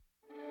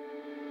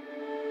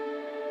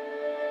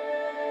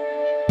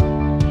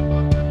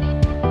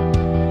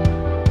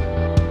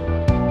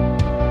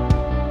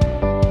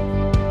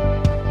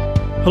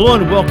Hello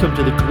and welcome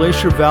to the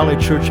Glacier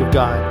Valley Church of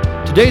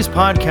God. Today's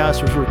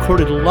podcast was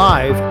recorded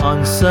live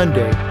on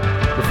Sunday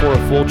before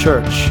a full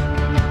church.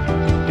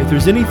 If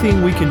there's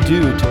anything we can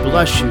do to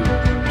bless you,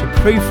 to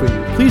pray for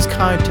you, please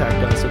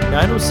contact us at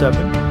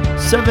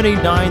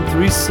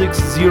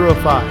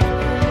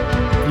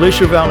 907-789-3605.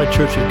 Glacier Valley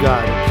Church of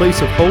God, a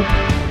place of hope,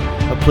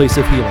 a place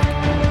of healing.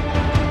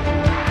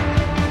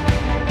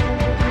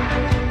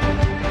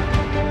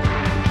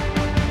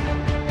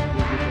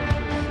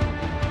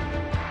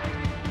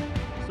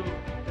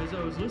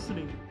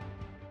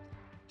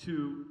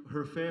 To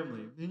her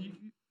family, and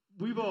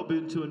we've all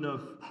been to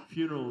enough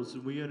funerals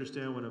and we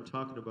understand what I'm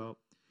talking about.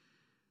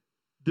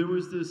 There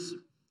was this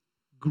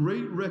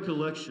great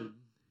recollection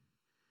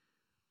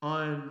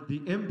on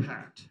the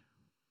impact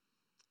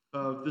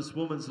of this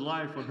woman's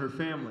life on her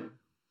family,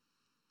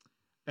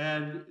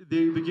 and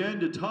they began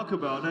to talk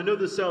about, and I know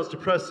this sounds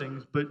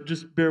depressing, but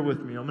just bear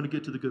with me, I'm going to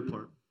get to the good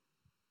part.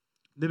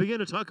 They began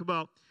to talk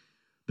about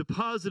the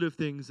positive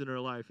things in her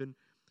life, and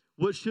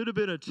what should have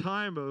been a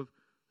time of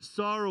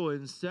sorrow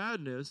and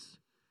sadness,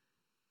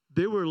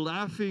 they were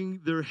laughing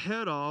their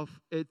head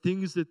off at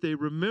things that they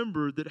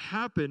remembered that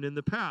happened in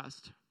the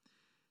past.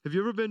 Have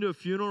you ever been to a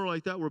funeral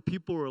like that where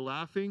people were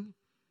laughing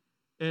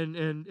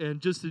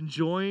and just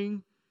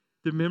enjoying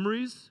the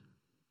memories?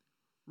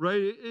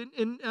 Right?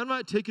 And I'm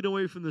not taking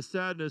away from the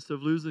sadness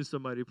of losing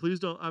somebody. Please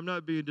don't, I'm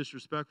not being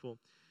disrespectful.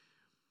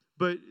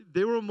 But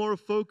they were more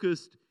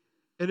focused,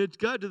 and it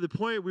got to the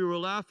point we were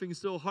laughing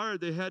so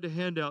hard they had to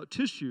hand out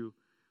tissue.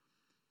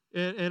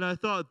 And I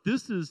thought,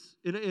 this is,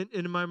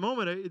 in my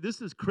moment,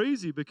 this is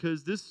crazy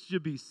because this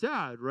should be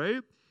sad,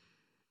 right?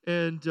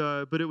 And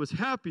but it was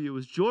happy, it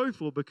was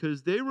joyful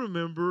because they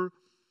remember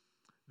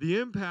the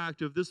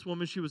impact of this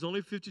woman. She was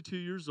only 52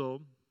 years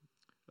old.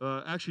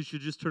 Actually, she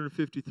just turned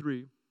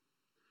 53.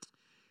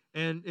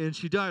 And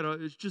she died.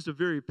 It's just a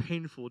very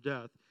painful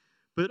death.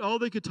 But all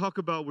they could talk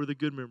about were the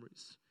good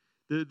memories,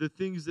 the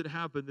things that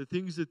happened, the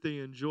things that they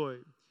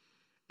enjoyed.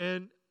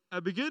 And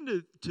I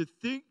began to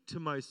think to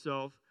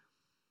myself,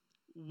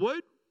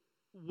 what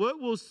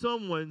will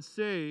someone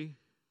say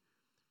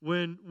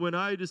when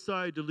I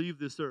decide to leave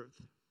this earth?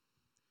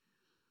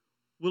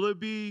 Will it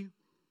be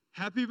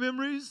happy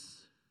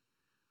memories?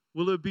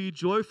 Will it be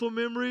joyful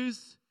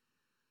memories?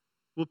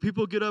 Will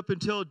people get up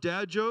and tell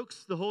dad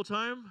jokes the whole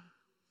time?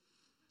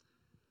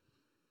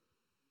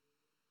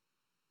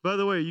 By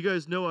the way, you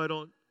guys know I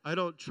don't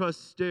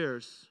trust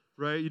stairs,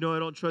 right? You know I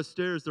don't trust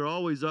stairs. They're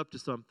always up to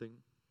something.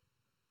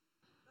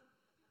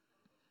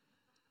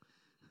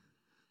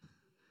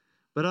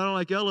 But I don't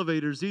like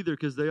elevators either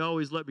because they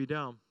always let me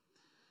down.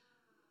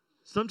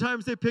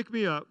 Sometimes they pick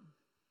me up.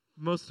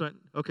 Most time,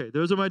 okay,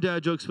 those are my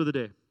dad jokes for the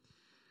day.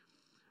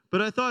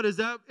 But I thought, is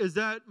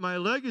that my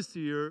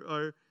legacy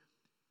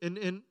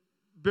and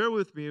bear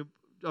with me,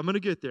 I'm going to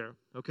get there,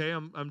 okay?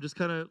 I'm just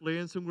kind of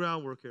laying some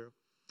groundwork here.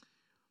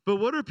 But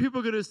what are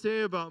people going to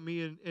say about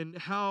me and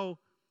how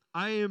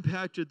I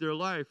impacted their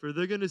life? Are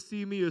they going to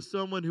see me as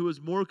someone who is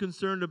more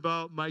concerned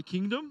about my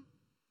kingdom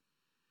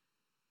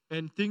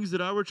and things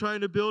that I were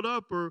trying to build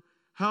up, or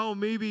how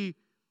maybe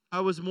I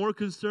was more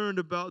concerned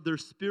about their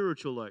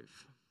spiritual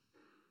life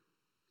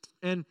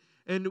and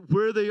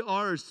where they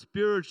are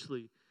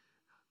spiritually?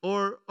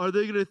 Or are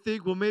they going to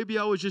think, well, maybe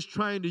I was just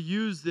trying to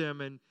use them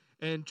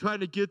and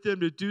trying to get them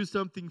to do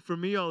something for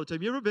me all the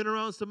time? You ever been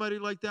around somebody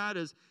like that?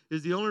 Is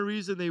the only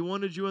reason they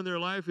wanted you in their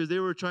life is they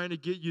were trying to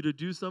get you to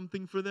do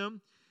something for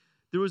them?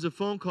 There was a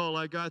phone call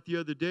I got the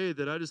other day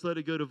that I just let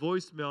it go to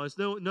voicemail. It's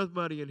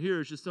nobody in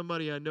here. It's just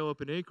somebody I know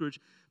up in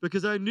Anchorage,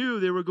 because I knew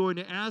they were going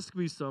to ask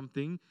me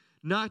something,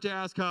 not to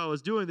ask how I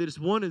was doing. They just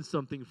wanted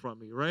something from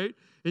me, right?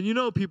 And you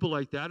know people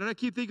like that. And I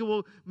keep thinking,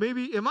 well,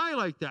 maybe am I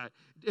like that?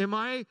 Am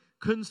I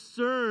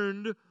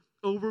concerned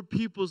over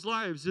people's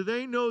lives? Do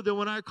they know that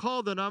when I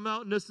call them, I'm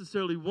not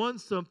necessarily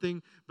want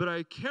something, but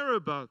I care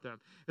about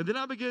them? And then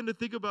I began to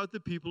think about the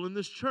people in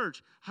this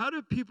church. How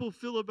do people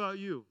feel about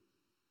you?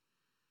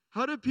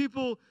 How do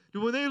people,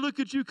 when they look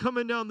at you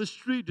coming down the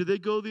street, do they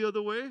go the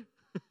other way?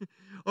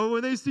 Or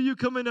when they see you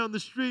coming down the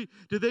street,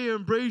 do they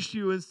embrace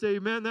you and say,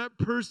 man, that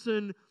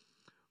person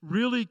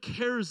really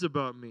cares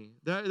about me.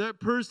 That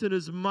person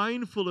is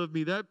mindful of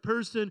me. That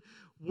person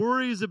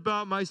worries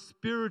about my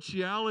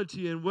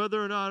spirituality and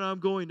whether or not I'm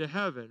going to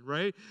heaven,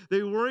 right?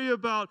 They worry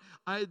about,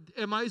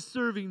 am I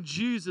serving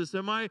Jesus?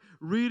 Am I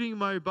reading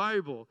my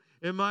Bible?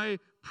 Am I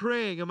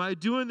praying? Am I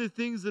doing the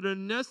things that are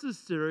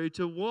necessary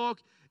to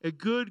walk a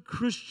good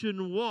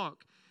Christian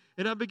walk?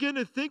 And I begin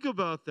to think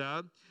about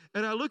that,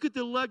 and I look at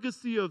the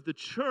legacy of the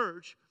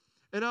church,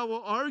 and I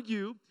will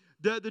argue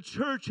that the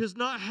church has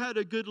not had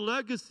a good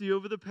legacy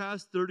over the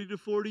past 30 to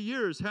 40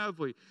 years, have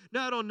we?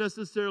 Now, I don't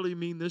necessarily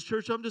mean this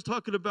church. I'm just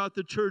talking about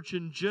the church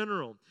in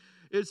general.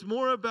 It's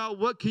more about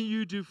what can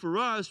you do for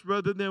us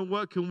rather than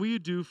what can we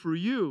do for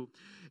you.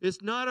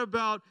 It's not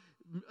about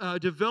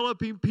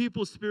developing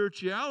people's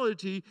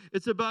spirituality.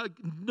 It's about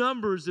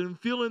numbers and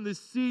filling the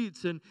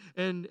seats and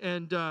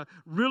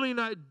really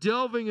not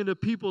delving into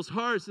people's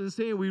hearts and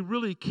saying, we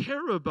really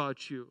care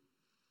about you.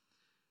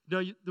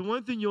 Now, the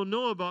one thing you'll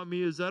know about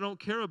me is I don't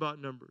care about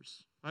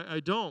numbers. I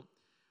don't.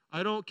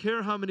 I don't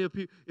care how many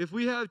people. If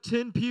we have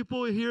 10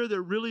 people here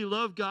that really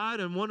love God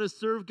and want to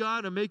serve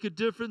God and make a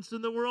difference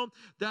in the world,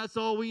 that's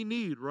all we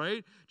need,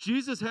 right?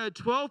 Jesus had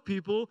 12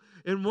 people,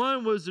 and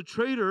one was a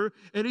traitor,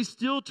 and he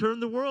still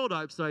turned the world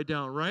upside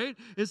down, right?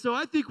 And so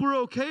I think we're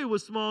okay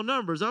with small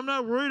numbers. I'm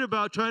not worried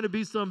about trying to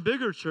be some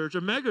bigger church,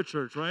 a mega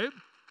church, right?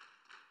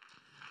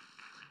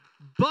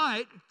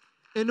 But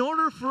in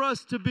order for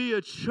us to be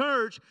a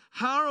church,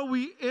 how are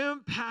we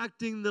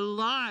impacting the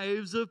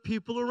lives of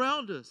people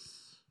around us?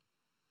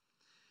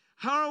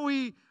 How are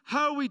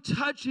we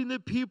touching the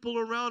people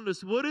around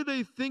us? What do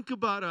they think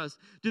about us?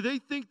 Do they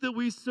think that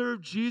we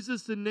serve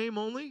Jesus in name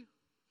only?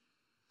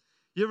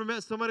 You ever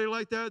met somebody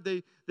like that?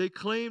 They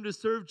claim to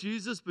serve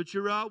Jesus, but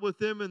you're out with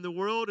them in the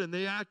world and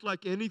they act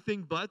like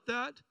anything but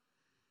that?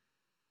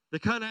 They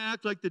kind of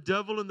act like the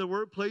devil in the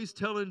workplace,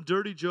 telling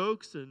dirty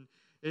jokes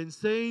and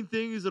saying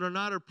things that are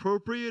not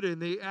appropriate,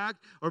 and they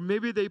act, or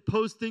maybe they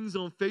post things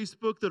on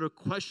Facebook that are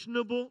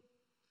questionable.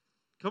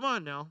 Come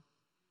on now.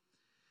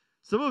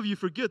 Some of you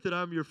forget that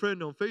I'm your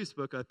friend on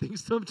Facebook, I think,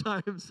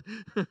 sometimes.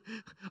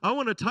 I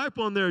want to type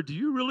on there, do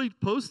you really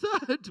post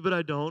that? But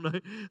I don't.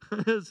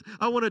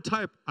 I want to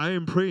type, I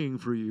am praying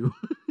for you.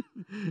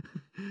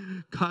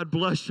 God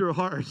bless your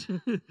heart.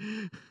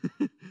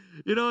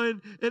 You know,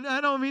 and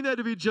I don't mean that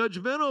to be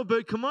judgmental,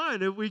 but come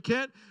on, if we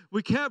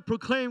can't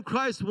proclaim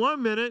Christ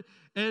one minute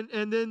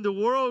and then the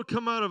world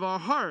come out of our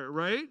heart,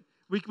 right?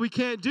 We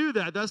can't do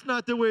that. That's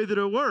not the way that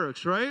it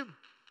works, right?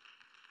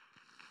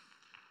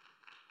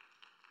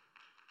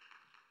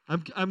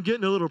 I'm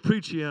getting a little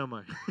preachy, am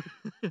I?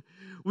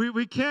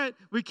 we can't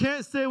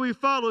say we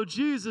follow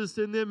Jesus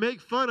and then make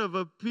fun of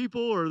a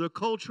people or the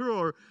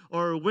culture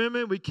or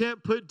women. We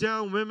can't put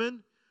down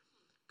women.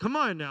 Come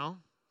on now.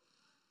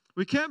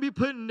 We can't be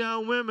putting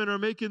down women or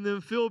making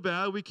them feel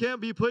bad. We can't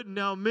be putting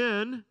down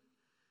men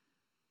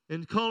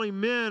and calling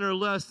men are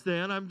less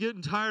than. I'm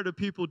getting tired of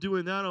people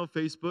doing that on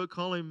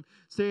Facebook,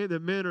 saying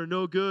that men are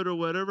no good or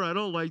whatever. I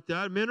don't like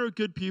that. Men are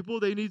good people.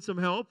 They need some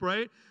help,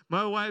 right?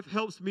 My wife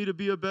helps me to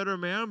be a better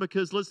man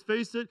because, let's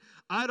face it,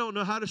 I don't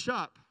know how to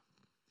shop.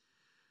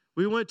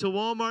 We went to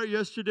Walmart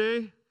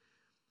yesterday.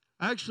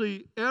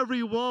 Actually,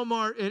 every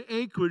Walmart in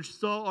Anchorage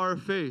saw our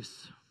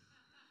face.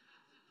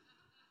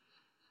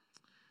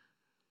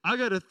 I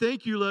got a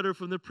thank you letter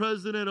from the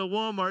president of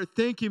Walmart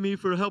thanking me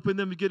for helping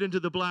them to get into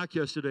the black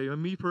yesterday,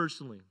 and me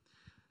personally.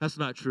 That's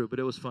not true, but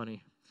it was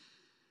funny.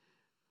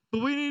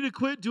 But we need to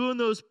quit doing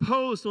those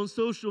posts on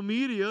social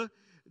media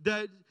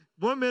that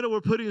one minute we're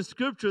putting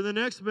scripture, the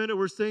next minute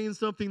we're saying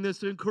something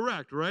that's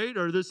incorrect, right?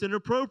 Or that's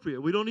inappropriate.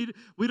 We don't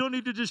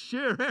need to just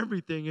share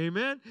everything,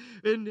 amen?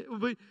 And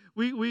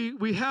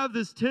we have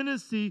this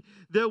tendency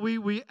that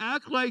we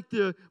act like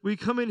we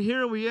come in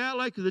here and we act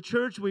like the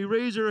church, we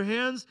raise our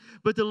hands,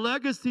 but the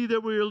legacy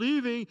that we're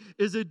leaving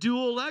is a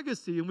dual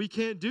legacy, and we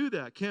can't do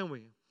that, can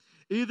we?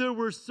 Either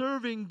we're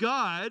serving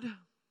God,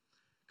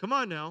 come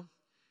on now,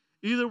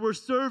 either we're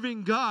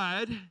serving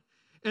God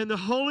and the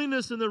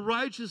holiness and the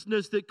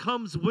righteousness that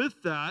comes with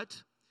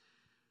that,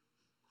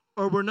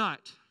 or we're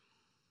not.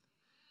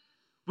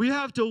 We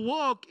have to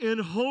walk in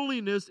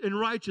holiness and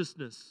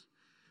righteousness.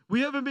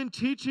 We haven't been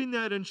teaching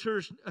that in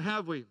church,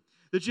 have we?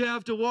 That you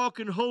have to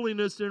walk in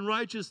holiness and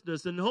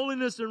righteousness. And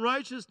holiness and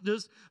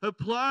righteousness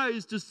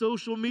applies to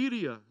social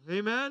media.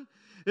 Amen?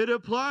 It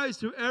applies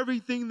to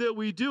everything that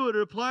we do. It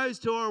applies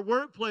to our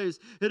workplace.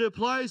 It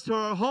applies to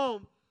our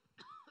home.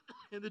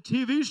 And the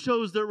TV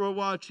shows that we're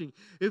watching.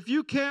 If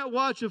you can't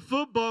watch a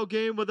football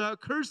game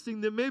without cursing,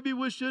 then maybe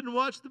we shouldn't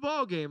watch the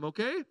ball game,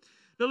 okay?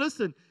 Now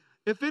listen,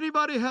 if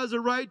anybody has a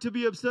right to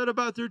be upset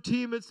about their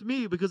team, it's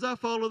me, because I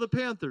follow the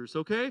Panthers,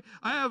 okay?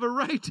 I have a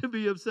right to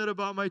be upset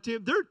about my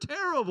team. They're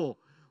terrible,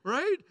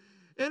 right?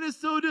 And it's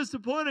so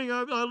disappointing.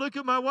 I look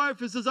at my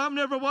wife and says, I'm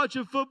never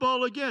watching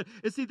football again.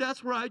 And see,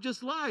 that's where I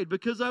just lied,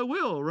 because I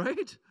will,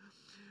 right?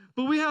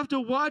 But we have to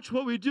watch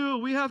what we do.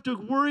 We have to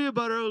worry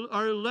about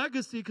our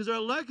legacy, because our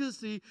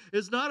legacy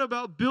is not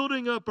about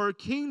building up our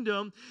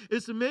kingdom.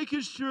 It's making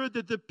sure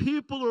that the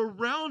people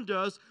around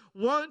us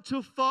want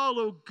to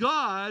follow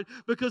God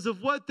because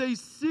of what they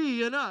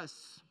see in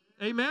us.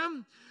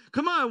 Amen?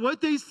 Come on,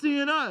 what they see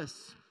in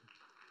us.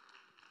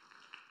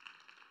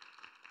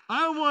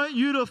 I want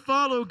you to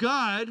follow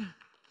God,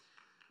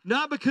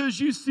 not because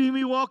you see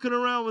me walking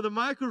around with a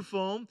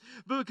microphone,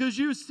 but because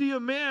you see a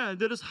man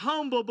that is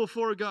humble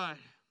before God.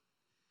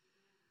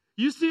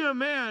 You see a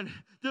man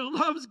that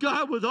loves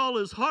God with all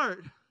his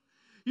heart.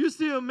 You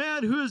see a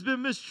man who has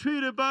been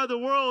mistreated by the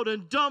world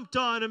and dumped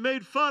on and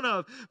made fun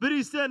of. But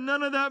he said,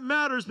 none of that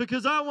matters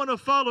because I want to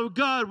follow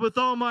God with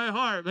all my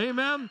heart.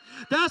 Amen?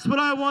 That's what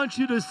I want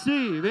you to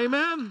see.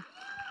 Amen?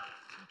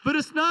 But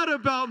it's not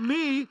about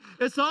me.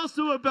 It's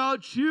also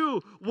about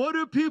you. What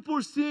are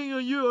people seeing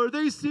in you? Are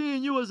they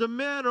seeing you as a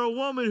man or a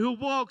woman who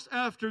walks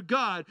after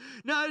God?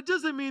 Now, it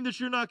doesn't mean that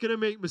you're not going to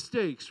make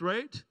mistakes,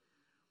 right?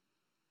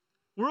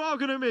 We're all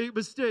going to make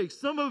mistakes.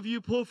 Some of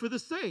you pull for the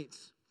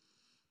Saints.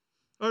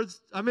 Or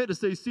I meant to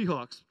say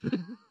Seahawks.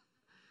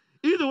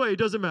 Either way, it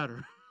doesn't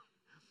matter.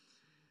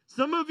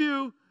 Some of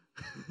you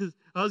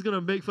I was going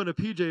to make fun of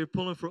PJ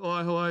pulling for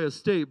Ohio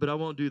State, but I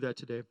won't do that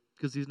today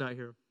because he's not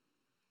here.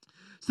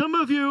 Some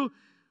of you,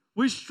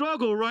 we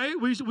struggle, right?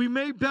 We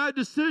make bad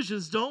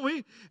decisions, don't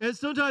we? And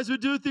sometimes we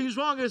do things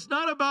wrong. It's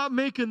not about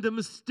making the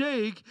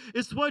mistake.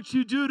 It's what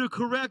you do to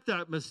correct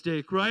that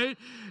mistake, right?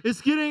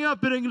 It's getting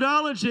up and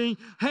acknowledging,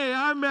 hey,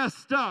 I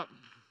messed up.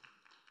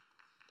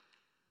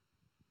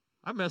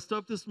 I messed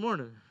up this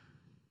morning.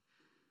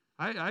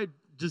 I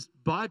just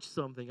botched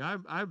something.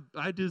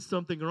 I did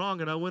something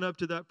wrong, and I went up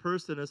to that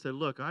person and I said,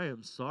 look, I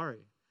am sorry.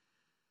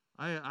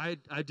 I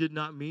did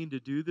not mean to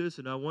do this,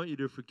 and I want you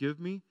to forgive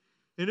me.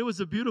 And it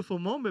was a beautiful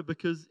moment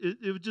because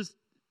it was just,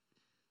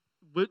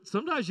 but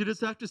sometimes you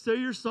just have to say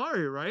you're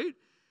sorry, right?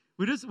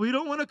 We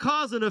don't want to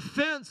cause an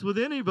offense with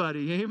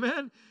anybody,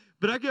 amen?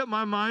 But I get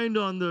my mind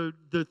on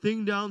the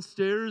thing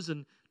downstairs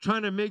and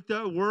trying to make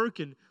that work,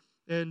 and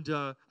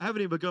I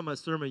haven't even begun my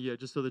sermon yet,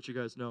 just so that you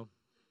guys know.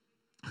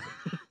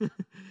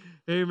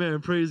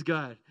 Amen, praise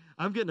God.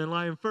 I'm getting in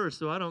line first,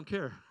 so I don't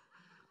care.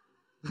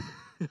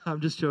 I'm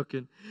just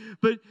joking.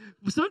 But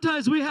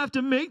sometimes we have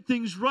to make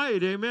things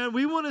right, amen?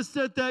 We want to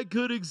set that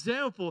good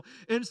example.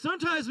 And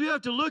sometimes we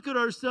have to look at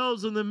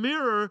ourselves in the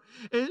mirror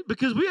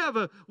because we have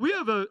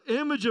a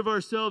image of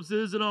ourselves that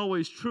isn't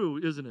always true,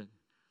 isn't it?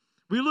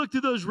 We look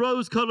through those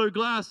rose-colored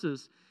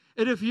glasses.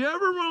 And if you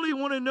ever really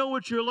want to know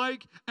what you're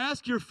like,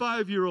 ask your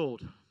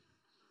 5-year-old.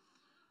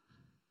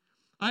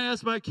 I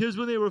asked my kids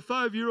when they were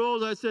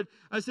 5-year-olds,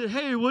 I said,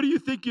 hey, what do you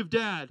think of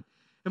Dad?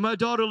 And my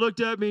daughter looked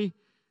at me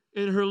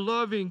in her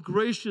loving,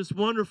 gracious,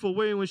 wonderful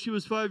way when she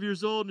was 5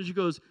 years old, and she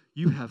goes,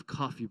 you have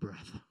coffee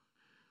breath.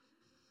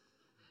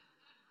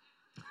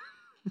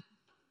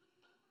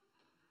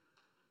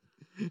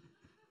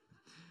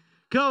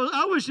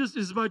 I was just,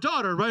 this is my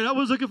daughter, right? I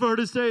was looking for her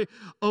to say,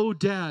 oh,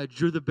 Dad,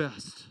 you're the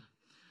best.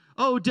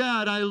 Oh,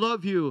 Dad, I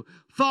love you.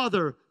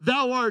 Father,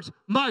 thou art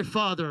my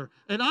father,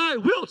 and I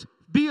wilt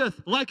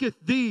beeth liketh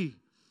thee.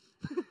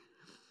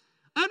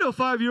 I know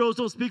 5-year-olds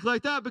don't speak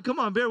like that, but come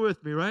on, bear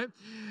with me, right?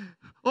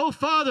 Oh,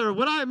 Father,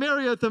 when I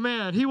marrieth a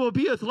man, he will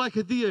beeth like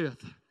a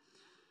theeth.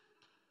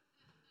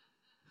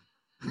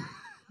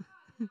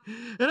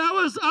 And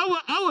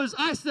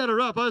I set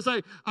her up. I was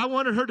like, I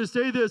wanted her to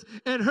say this,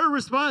 and her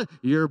response,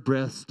 your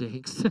breath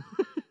stinks.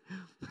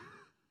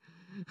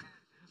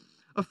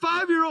 A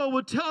 5-year-old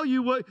will tell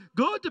you what,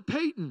 go to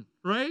Peyton,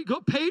 right?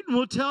 Peyton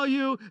will tell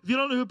you, if you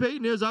don't know who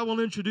Peyton is, I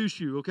will introduce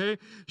you, okay?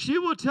 She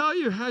will tell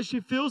you how she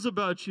feels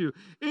about you.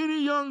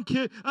 Any young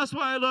kid, that's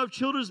why I love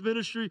children's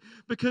ministry,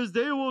 because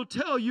they will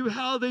tell you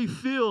how they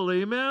feel,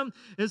 amen?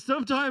 And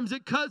sometimes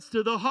it cuts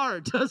to the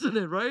heart, doesn't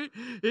it, right?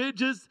 It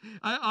just,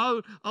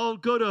 I'll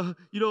go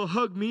to,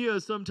 hug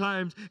Mia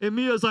sometimes, and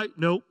Mia's like,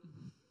 nope,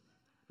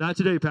 not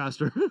today,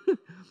 Pastor.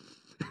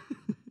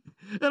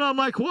 And I'm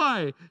like,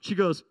 why? She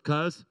goes,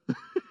 'cause.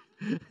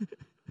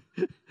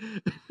 And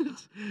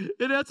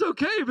that's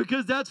okay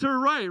because that's her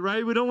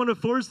right? We don't want to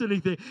force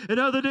anything. And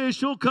other days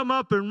she'll come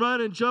up and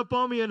run and jump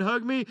on me and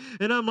hug me.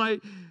 And I'm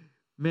like,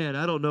 man,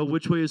 I don't know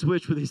which way is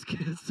which with these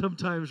kids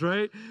sometimes,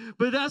 right?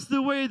 But that's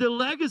the way, the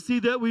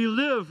legacy that we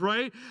live,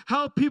 right?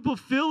 How people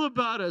feel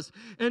about us.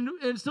 And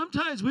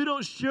sometimes we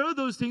don't share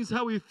those things,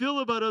 how we feel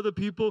about other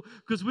people,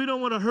 because we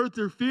don't want to hurt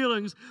their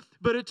feelings.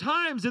 But at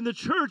times in the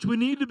church, we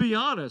need to be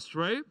honest,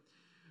 right?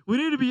 We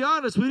need to be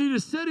honest. We need to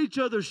set each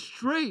other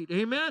straight.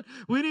 Amen?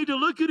 We need to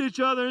look at each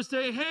other and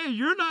say, hey,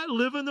 you're not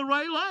living the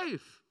right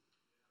life.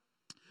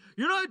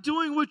 You're not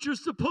doing what you're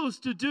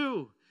supposed to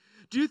do.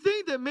 Do you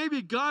think that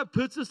maybe God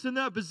puts us in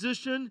that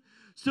position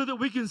so that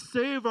we can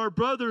save our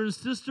brother and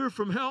sister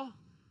from hell?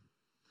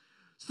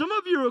 Some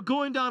of you are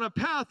going down a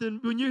path,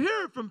 and when you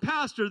hear it from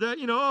pastor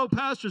that,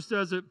 pastor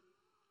says it.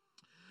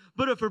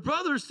 But if a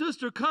brother or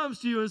sister comes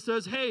to you and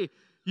says, hey,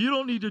 you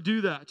don't need to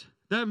do that,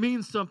 that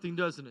means something,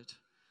 doesn't it?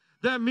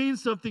 That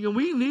means something, and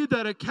we need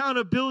that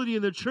accountability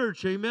in the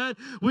church, amen?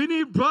 We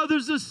need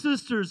brothers and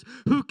sisters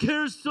who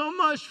care so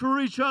much for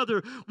each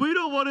other. We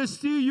don't want to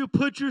see you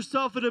put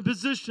yourself in a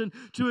position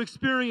to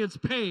experience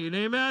pain,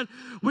 amen?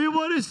 We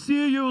want to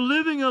see you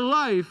living a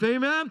life,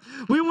 amen?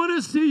 We want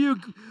to see you,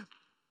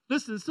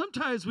 listen,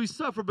 sometimes we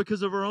suffer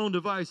because of our own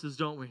devices,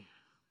 don't we?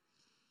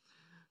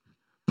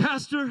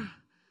 Pastor,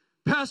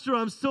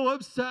 I'm so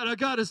upset. I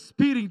got a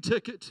speeding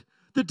ticket.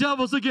 The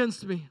devil's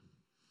against me.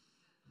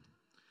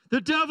 The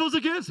devil's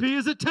against me.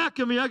 He's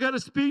attacking me. I got a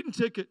speeding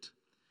ticket.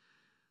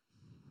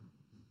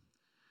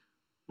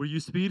 Were you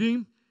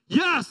speeding?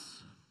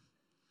 Yes.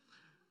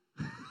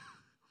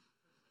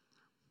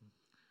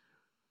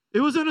 It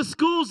was in a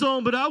school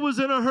zone, but I was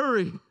in a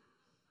hurry.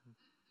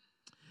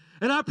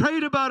 And I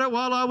prayed about it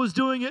while I was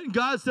doing it, and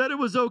God said it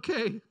was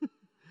okay.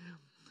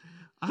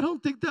 I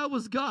don't think that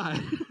was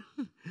God.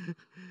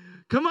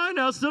 Come on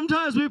now,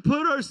 sometimes we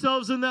put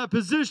ourselves in that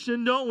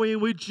position, don't we?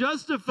 And we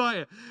justify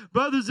it.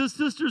 Brothers and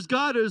sisters,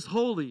 God is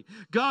holy.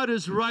 God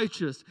is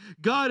righteous.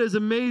 God is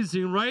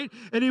amazing, right?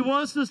 And He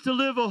wants us to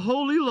live a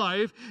holy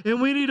life,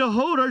 and we need to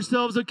hold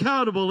ourselves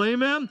accountable,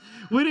 amen?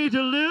 We need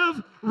to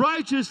live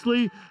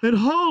righteously and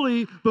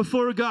holy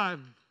before God.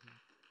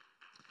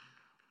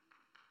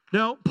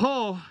 Now,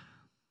 Paul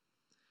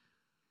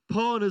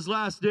Paul in his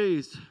last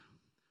days,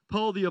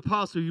 Paul the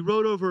apostle, he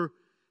wrote over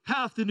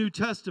half the New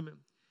Testament.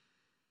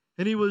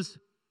 And he was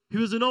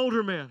an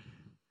older man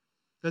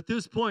at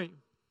this point.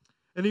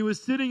 And he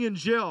was sitting in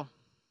jail.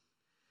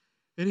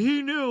 And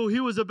he knew he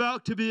was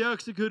about to be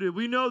executed.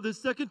 We know that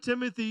 2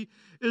 Timothy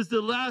is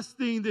the last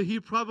thing that he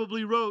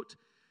probably wrote.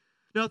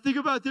 Now think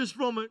about this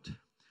for a moment.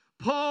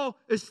 Paul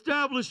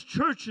established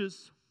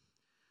churches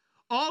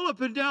all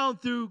up and down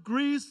through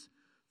Greece,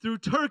 through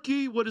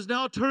Turkey, what is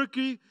now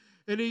Turkey,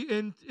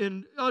 and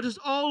just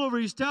all over.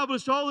 He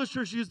established all the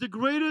churches. He was the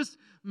greatest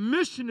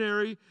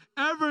missionary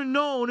ever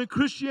known in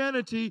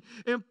Christianity.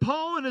 And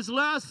Paul, in his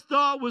last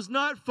thought, was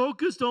not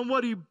focused on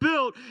what he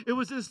built. It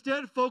was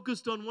instead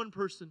focused on one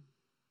person.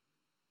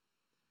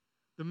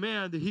 The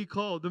man that he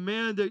called, the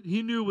man that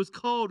he knew was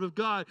called of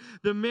God,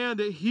 the man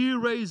that he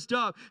raised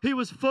up. He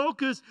was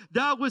focused.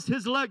 That was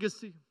his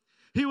legacy.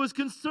 He was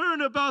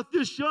concerned about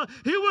this young.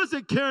 He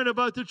wasn't caring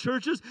about the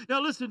churches.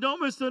 Now listen,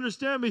 don't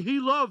misunderstand me. He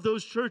loved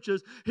those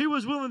churches. He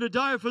was willing to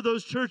die for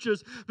those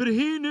churches. But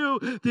he knew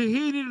that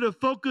he needed to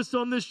focus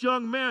on this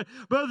young man.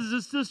 Brothers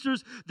and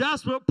sisters,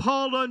 that's what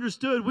Paul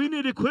understood. We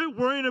need to quit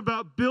worrying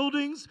about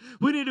buildings.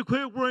 We need to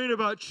quit worrying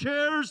about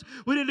chairs.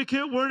 We need to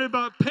quit worrying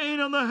about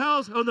paint on the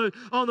house, on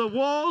the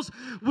walls.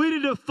 We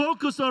need to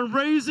focus on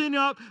raising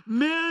up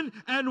men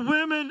and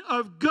women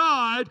of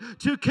God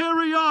to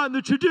carry on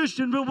the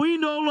tradition. But we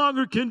no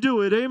longer can do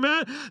it.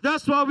 Amen.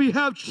 That's why we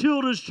have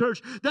children's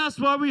church. That's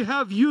why we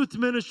have youth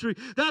ministry.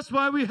 That's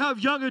why we have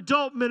young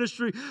adult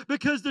ministry,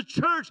 because the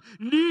church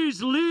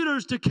needs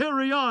leaders to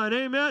carry on.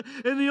 Amen.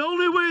 And the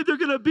only way they're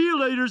going to be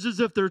leaders is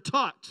if they're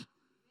taught.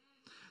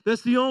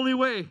 That's the only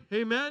way.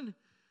 Amen.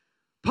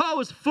 Paul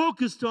was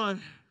focused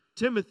on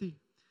Timothy.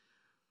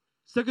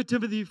 2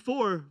 Timothy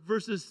 4,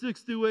 verses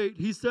 6 through 8,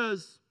 he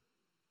says,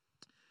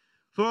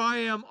 "For I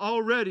am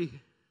already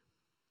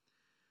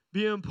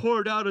being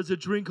poured out as a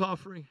drink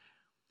offering,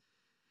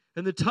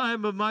 and the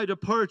time of my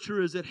departure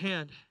is at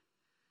hand."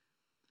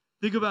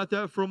 Think about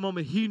that for a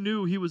moment. He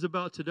knew he was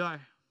about to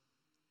die.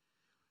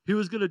 He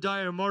was going to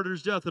die a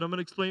martyr's death, and I'm going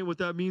to explain what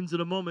that means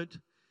in a moment.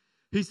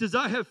 He says,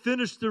 "I have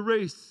finished the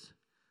race."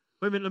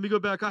 Wait a minute, let me go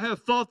back. "I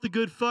have fought the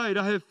good fight.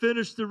 I have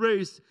finished the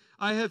race.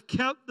 I have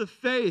kept the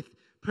faith."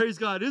 Praise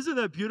God. Isn't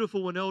that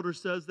beautiful when elder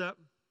says that?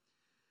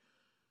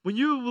 When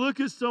you look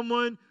at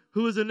someone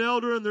who is an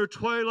elder in their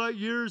twilight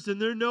years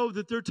and they know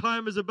that their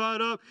time is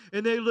about up,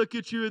 and they look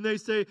at you and they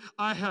say,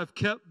 "I have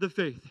kept the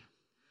faith."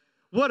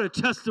 What a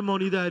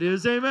testimony that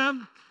is,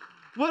 amen?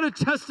 What a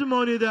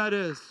testimony that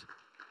is.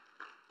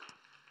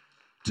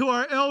 To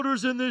our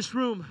elders in this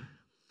room,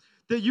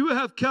 that you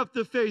have kept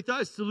the faith,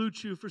 I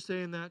salute you for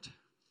saying that.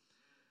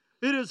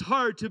 It is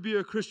hard to be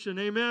a Christian,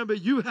 amen,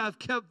 but you have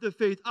kept the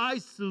faith. I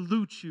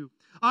salute you.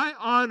 I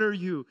honor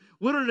you.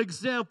 What an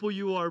example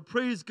you are.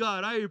 Praise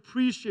God. I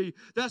appreciate you.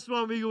 That's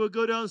why we will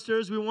go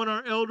downstairs. We want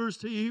our elders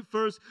to eat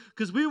first,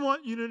 because we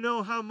want you to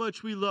know how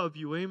much we love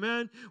you.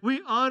 Amen.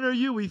 We honor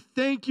you. We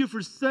thank you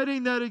for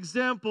setting that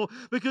example,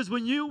 because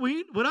when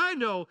I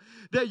know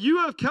that you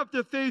have kept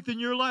the faith in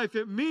your life,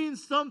 it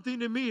means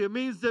something to me. It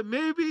means that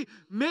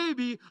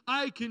maybe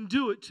I can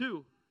do it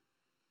too.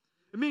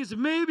 It means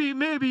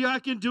maybe I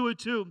can do it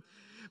too.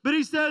 But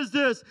he says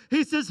this.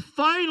 He says,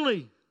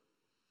 finally.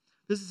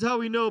 This is how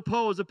we know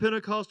Paul is a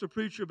Pentecostal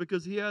preacher,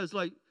 because he has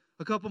like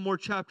a couple more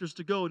chapters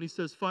to go, and he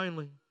says,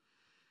 finally.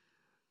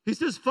 He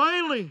says,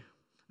 finally,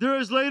 there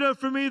is laid up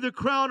for me the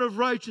crown of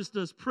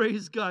righteousness.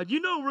 Praise God. You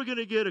know we're going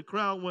to get a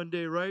crown one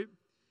day, right?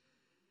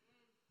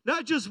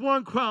 Not just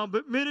one crown,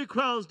 but many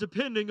crowns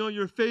depending on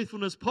your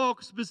faithfulness. Paul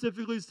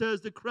specifically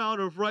says the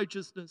crown of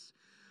righteousness,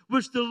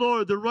 which the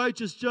Lord, the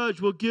righteous judge,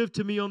 will give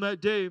to me on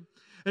that day.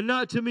 And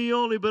not to me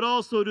only, but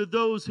also to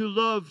those who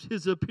loved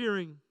his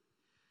appearing.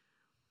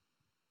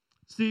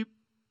 See,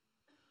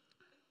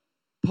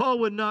 Paul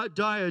would not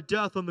die a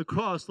death on the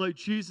cross like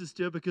Jesus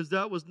did, because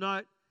that was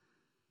not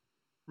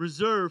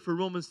reserved for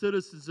Roman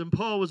citizens. And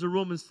Paul was a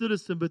Roman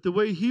citizen, but the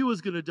way he was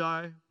going to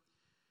die,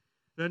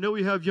 and I know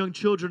we have young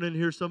children in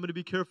here, so I'm going to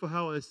be careful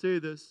how I say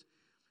this.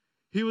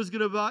 He was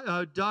going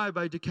to die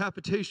by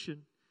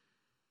decapitation.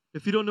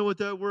 If you don't know what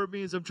that word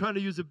means, I'm trying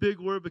to use a big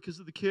word because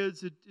of the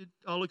kids.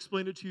 I'll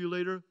explain it to you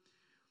later.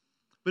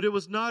 But it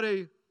was not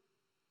a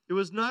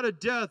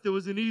death. It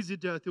was an easy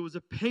death. It was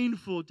a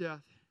painful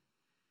death.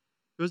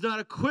 It was not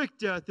a quick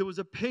death. It was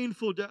a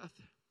painful death.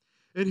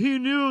 And he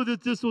knew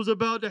that this was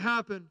about to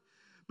happen.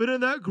 But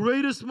in that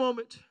greatest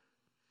moment,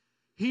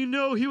 he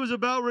knew he was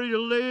about ready to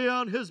lay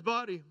down his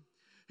body.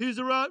 He was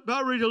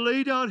about ready to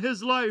lay down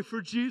his life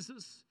for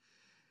Jesus.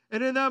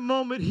 And in that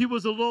moment, he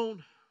was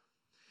alone.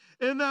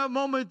 In that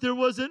moment, there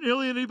wasn't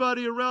really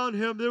anybody around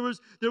him. There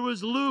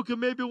was Luke and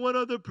maybe one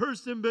other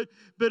person, but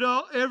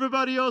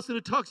everybody else, and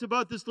it talks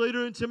about this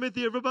later in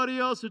Timothy, everybody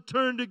else had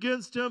turned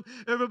against him.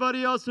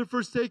 Everybody else had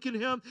forsaken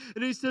him.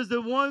 And he says, the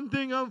one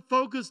thing I'm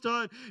focused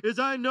on is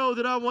I know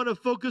that I want to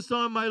focus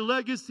on my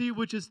legacy,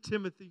 which is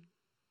Timothy.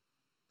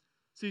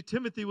 See,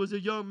 Timothy was a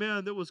young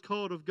man that was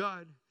called of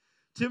God.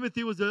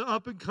 Timothy was an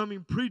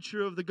up-and-coming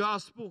preacher of the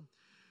gospel.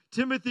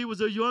 Timothy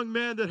was a young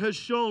man that has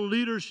shown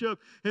leadership,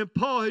 and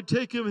Paul had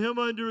taken him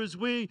under his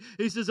wing.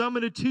 He says, I'm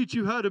going to teach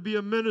you how to be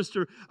a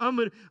minister.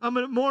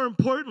 More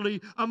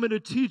importantly, I'm going to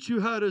teach you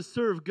how to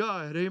serve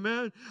God.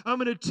 Amen? I'm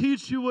going to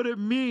teach you what it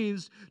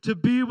means to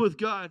be with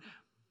God.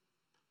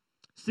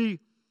 See,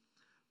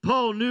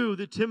 Paul knew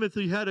that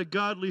Timothy had a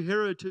godly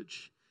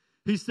heritage.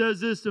 He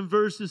says this in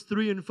verses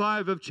 3 and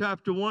 5 of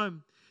chapter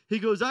 1. He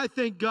goes, I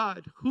thank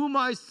God, whom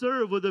I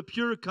serve with a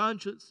pure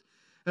conscience,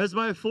 as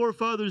my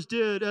forefathers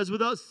did, as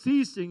without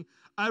ceasing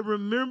I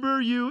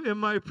remember you in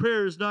my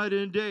prayers night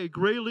and day,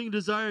 greatly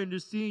desiring to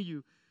see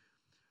you.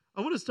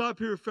 I want to stop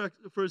here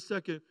for a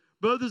second.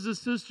 Brothers and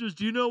sisters,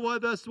 do you know why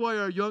that's why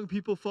our young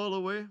people fall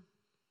away?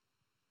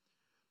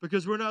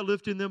 Because we're not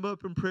lifting them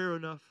up in prayer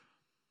enough.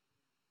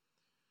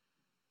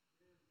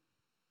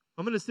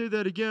 I'm going to say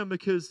that again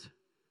because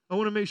I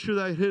want to make sure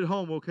that I hit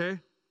home, okay?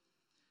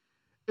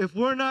 If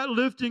we're not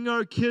lifting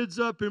our kids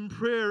up in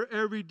prayer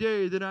every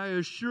day, then I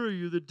assure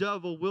you the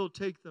devil will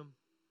take them.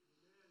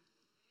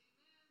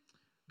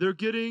 They're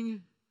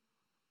getting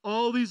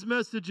all these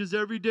messages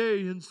every day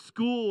in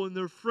school and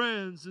their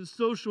friends and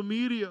social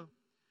media.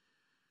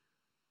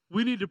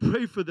 We need to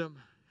pray for them.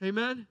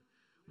 Amen?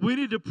 We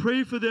need to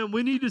pray for them.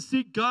 We need to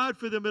seek God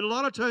for them. And a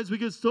lot of times we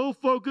get so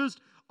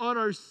focused on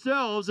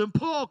ourselves, and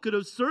Paul could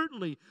have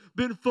certainly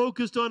been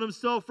focused on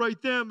himself right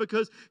then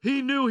because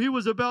he knew he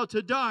was about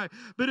to die.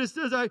 But it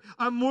says,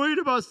 I'm worried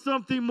about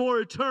something more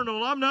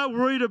eternal. I'm not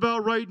worried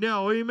about right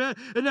now. Amen?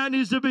 And that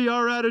needs to be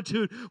our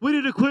attitude. We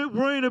need to quit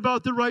worrying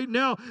about the right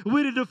now.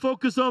 We need to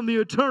focus on the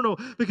eternal,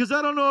 because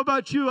I don't know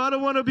about you. I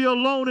don't want to be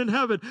alone in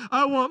heaven.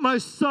 I want my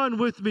son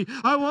with me.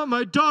 I want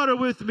my daughter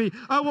with me.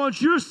 I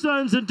want your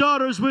sons and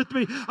daughters with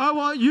me. I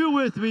want you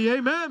with me.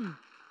 Amen?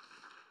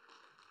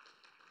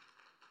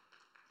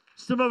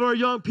 Some of our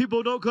young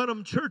people don't come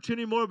to church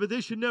anymore, but they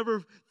should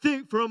never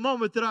think for a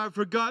moment that I've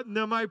forgotten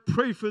them. I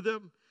pray for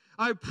them.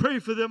 I pray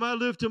for them. I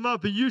lift them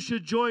up, and you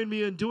should join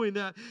me in doing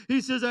that.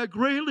 He says, I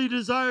greatly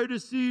desire to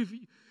see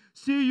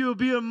you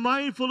being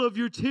mindful of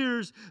your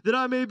tears, that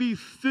I may be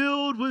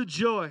filled with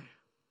joy.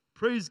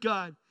 Praise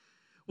God.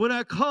 When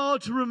I call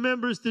to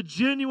remembrance the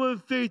genuine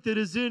faith that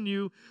is in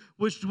you,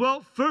 which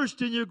dwelt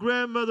first in your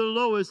grandmother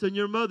Lois and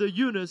your mother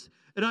Eunice,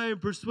 and I am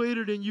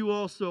persuaded in you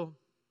also.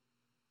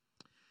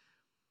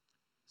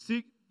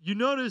 See, you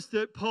notice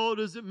that Paul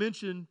doesn't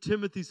mention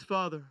Timothy's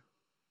father,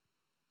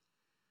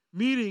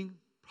 meaning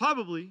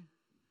probably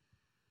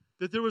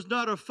that there was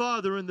not a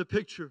father in the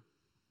picture.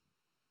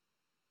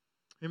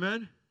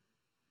 Amen?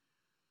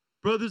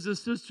 Brothers and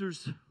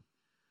sisters,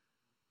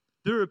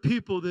 there are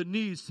people that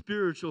need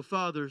spiritual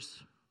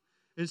fathers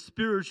and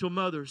spiritual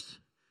mothers.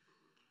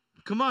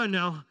 Come on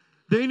now.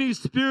 They need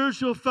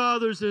spiritual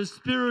fathers and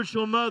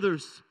spiritual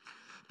mothers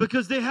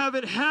because they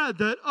haven't had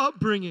that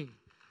upbringing.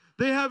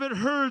 They haven't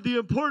heard the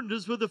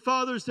importance where the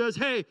father says,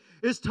 hey,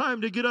 it's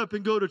time to get up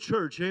and go to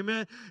church.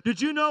 Amen.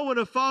 Did you know when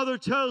a father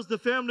tells the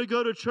family to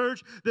go to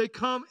church, they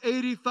come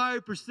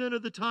 85%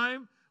 of the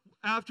time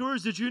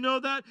afterwards? Did you know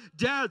that?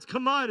 Dads,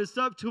 come on, it's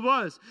up to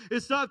us.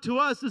 It's up to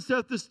us to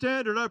set the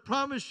standard. I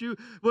promise you,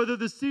 whether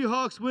the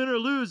Seahawks win or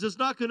lose, it's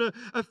not going to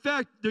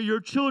affect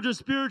your children's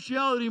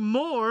spirituality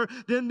more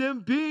than them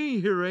being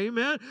here.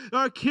 Amen.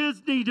 Our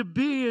kids need to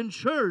be in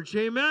church.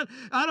 Amen.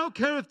 I don't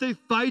care if they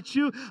fight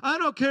you. I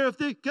don't care if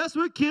they, guess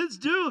what kids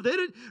do? They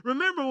didn't,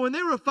 remember when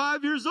they were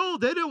 5 years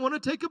old, they didn't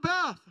want to take a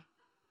bath.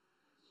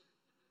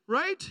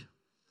 Right?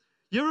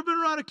 You ever been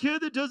around a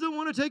kid that doesn't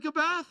want to take a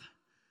bath?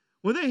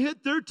 When they hit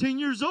 13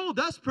 years old,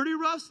 that's pretty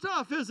rough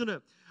stuff, isn't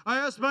it? I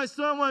asked my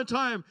son one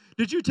time,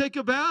 did you take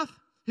a bath?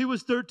 He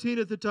was 13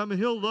 at the time, and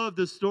he'll love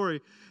this story.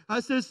 I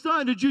said,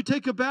 son, did you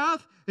take a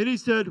bath? And he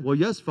said, well,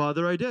 yes,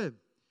 Father, I did.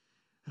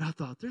 And I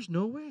thought, there's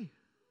no way.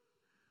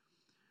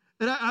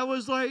 And I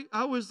was like,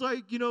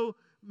 you know,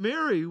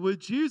 Mary with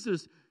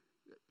Jesus,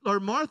 or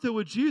Martha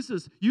with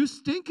Jesus, you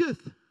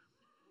stinketh.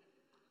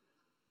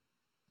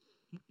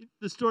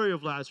 The story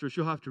of Lazarus,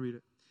 you'll have to read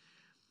it.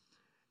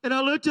 And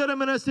I looked at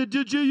him and I said,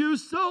 did you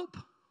use soap?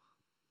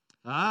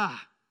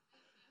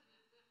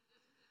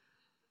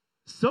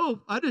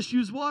 Soap? I just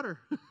use water.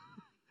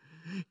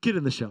 Get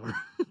in the shower.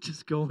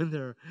 Just go in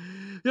there.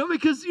 You know,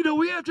 because, you know,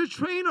 we have to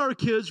train our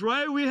kids,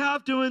 right? We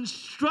have to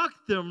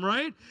instruct them,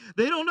 right?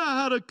 They don't know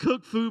how to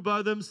cook food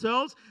by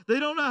themselves.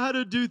 They don't know how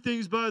to do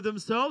things by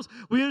themselves.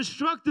 We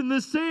instruct them the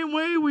same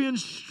way we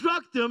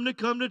instruct them to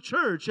come to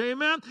church.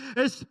 Amen?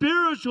 As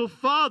spiritual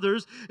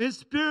fathers and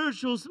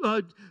spiritual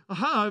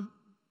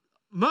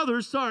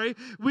mothers,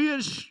 we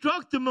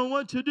instruct them on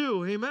what to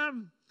do.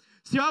 Amen?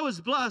 See, I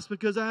was blessed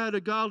because I had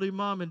a godly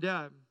mom and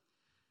dad.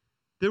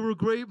 They were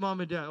great mom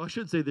and dad. Well, I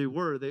shouldn't say they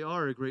were. They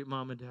are a great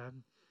mom and dad.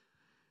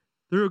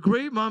 They're a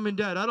great mom and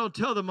dad. I don't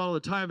tell them all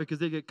the time because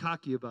they get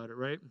cocky about it,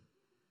 right?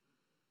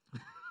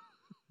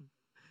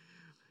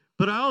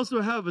 But I also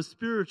have a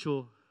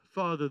spiritual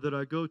father that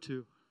I go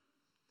to.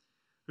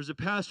 There's a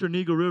pastor in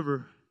Eagle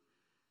River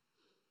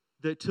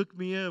that took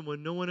me in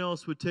when no one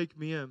else would take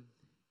me in.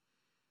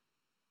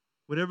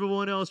 When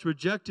everyone else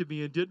rejected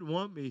me and didn't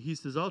want me, he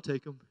says, I'll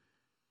take him.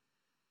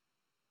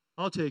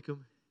 I'll take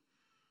him.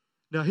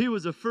 Now, he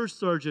was a first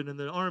sergeant in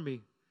the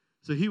Army,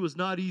 so he was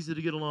not easy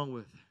to get along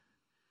with.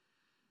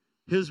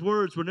 His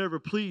words were never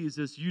please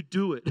as you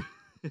do it.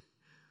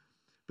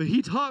 But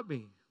he taught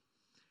me.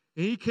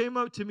 And he came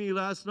up to me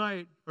last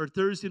night or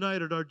Thursday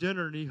night at our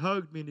dinner, and he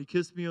hugged me and he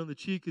kissed me on the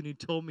cheek and he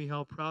told me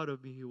how proud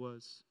of me he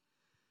was.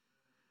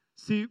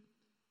 See,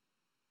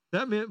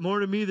 that meant more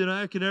to me than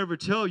I can ever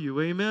tell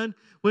you. Amen.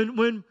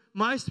 When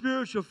my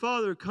spiritual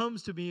father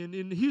comes to me,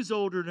 and he's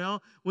older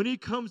now, when he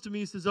comes to me,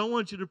 he says, I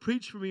want you to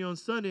preach for me on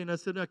Sunday. And I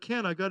said, I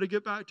can't. I got to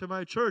get back to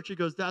my church. He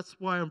goes, that's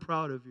why I'm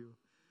proud of you.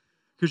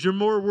 Because you're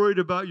more worried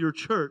about your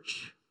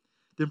church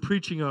than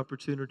preaching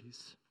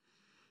opportunities.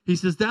 He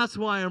says, that's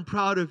why I'm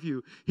proud of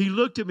you. He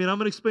looked at me, and I'm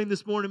going to explain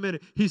this more in a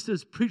minute. He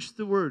says, preach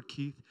the word,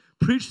 Keith.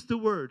 Preach the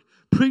word.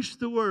 Preach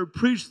the word.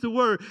 Preach the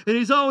word. And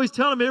he's always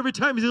telling me, every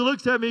time he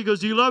looks at me, he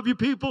goes, do you love your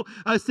people?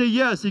 I say,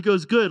 yes. He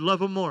goes, good. Love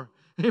them more.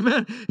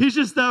 Amen. He's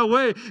just that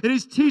way. And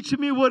he's teaching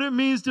me what it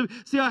means to,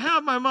 see, I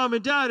have my mom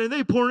and dad, and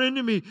they pour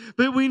into me.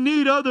 But we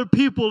need other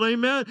people.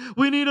 Amen.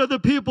 We need other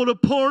people to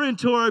pour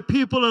into our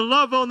people and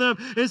love on them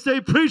and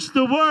say, preach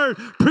the word.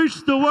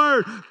 Preach the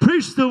word.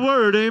 Preach the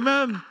word.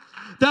 Amen.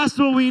 That's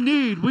what we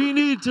need. We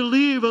need to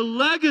leave a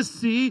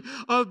legacy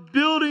of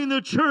building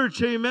the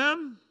church.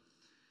 Amen.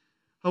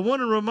 I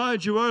want to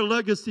remind you, our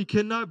legacy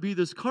cannot be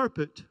this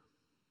carpet.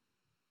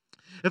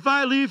 If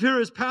I leave here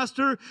as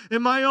pastor,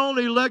 and my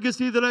only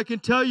legacy that I can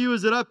tell you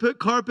is that I put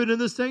carpet in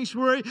the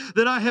sanctuary,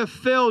 then I have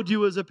failed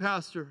you as a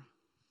pastor.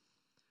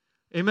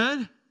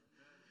 Amen?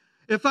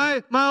 If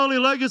my only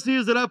legacy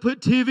is that I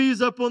put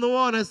TVs up on the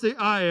wall, and I say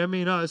I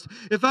mean us.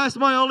 If that's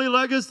my only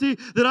legacy,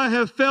 then I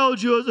have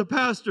failed you as a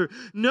pastor.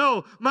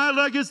 No, my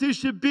legacy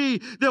should be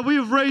that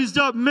we've raised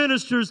up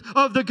ministers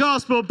of the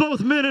gospel, both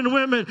men and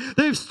women.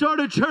 They've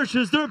started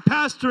churches. They're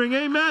pastoring.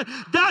 Amen.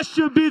 That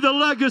should be the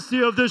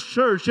legacy of this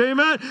church.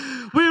 Amen.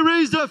 We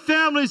raised up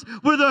families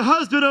where the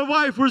husband and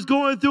wife was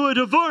going through a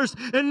divorce,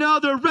 and now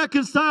they're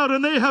reconciled,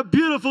 and they have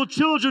beautiful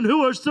children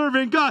who are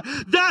serving God.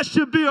 That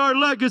should be our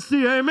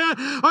legacy. Amen.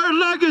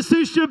 Our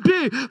legacy should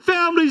be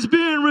families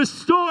being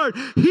restored,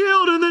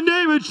 healed in the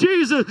name of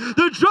Jesus,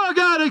 the drug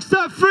addict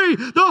set free,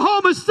 the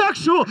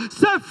homosexual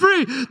set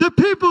free, the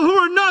people who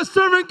are not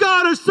serving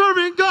God are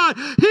serving God,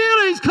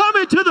 healings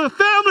coming to the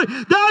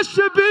family. That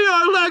should be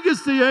our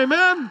legacy.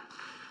 Amen.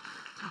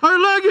 Our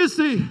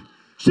legacy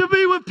should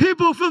be when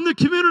people from the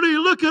community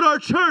look at our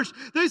church.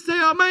 They say,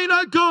 I may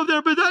not go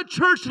there, but that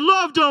church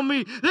loved on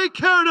me. They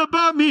cared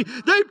about me.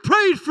 They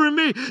prayed for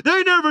me.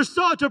 They never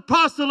sought to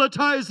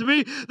proselytize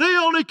me. They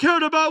only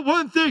cared about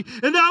one thing,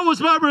 and that was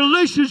my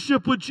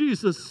relationship with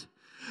Jesus.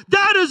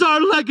 That is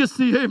our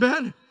legacy,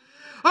 amen.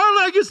 Our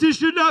legacy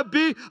should not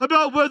be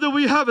about whether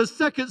we have a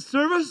second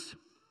service.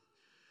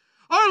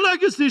 Our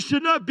legacy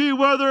should not be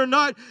whether or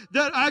not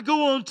that I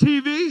go on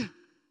TV.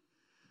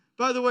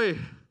 By the way,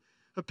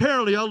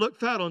 apparently, I look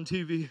fat on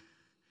TV.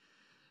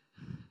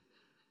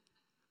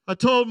 I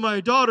told my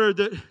daughter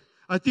that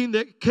I think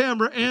that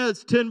camera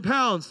adds 10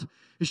 pounds.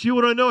 And she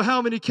wanted to know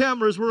how many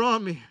cameras were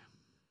on me.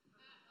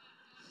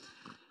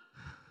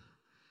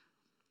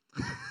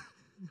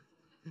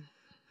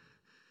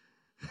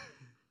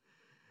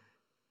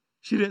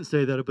 She didn't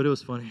say that, but it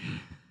was funny.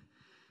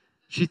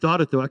 She thought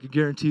it, though. I can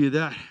guarantee you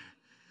that.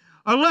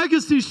 Our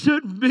legacy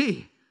shouldn't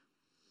be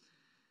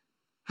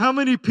how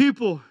many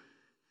people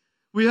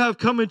we have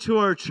coming to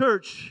our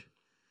church,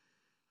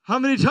 how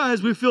many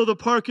times we fill the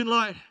parking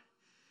lot.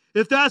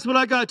 If that's what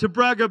I got to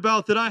brag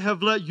about, that I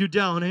have let you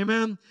down,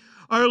 amen?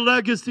 Our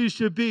legacy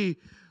should be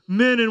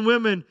men and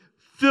women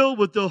filled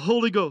with the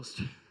Holy Ghost,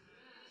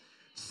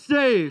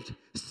 saved,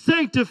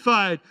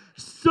 sanctified,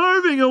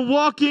 serving and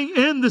walking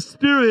in the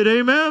Spirit,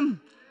 amen?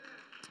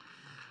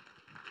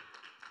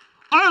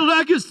 Our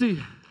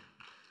legacy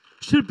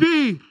should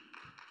be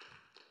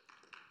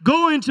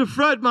going to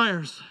Fred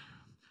Meyer's.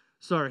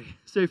 Sorry,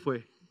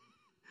 Safeway.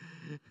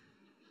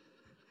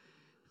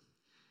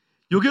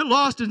 You'll get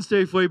lost in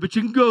Safeway, but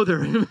you can go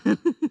there.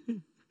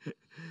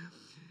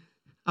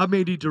 I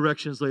may need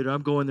directions later.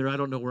 I'm going there. I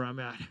don't know where I'm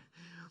at.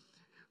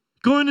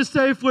 Going to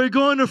Safeway,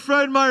 going to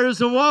Fred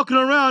Meyer's and walking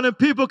around and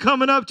people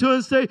coming up to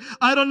and say,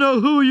 I don't know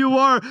who you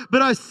are,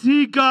 but I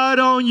see God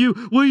on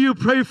you. Will you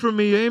pray for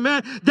me?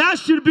 Amen. That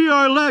should be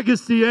our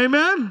legacy.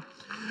 Amen.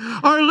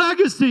 Our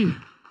legacy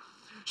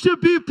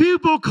should be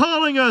people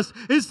calling us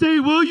and say,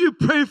 will you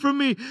pray for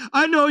me?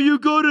 I know you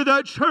go to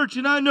that church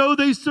and I know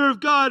they serve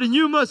God and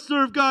you must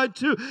serve God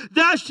too.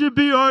 That should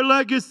be our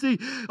legacy.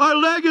 Our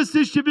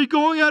legacy should be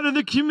going out in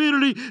the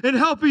community and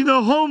helping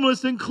the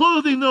homeless and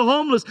clothing the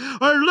homeless.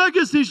 Our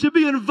legacy should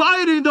be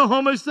inviting the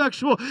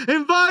homosexual,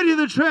 inviting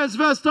the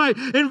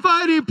transvestite,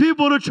 inviting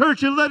people to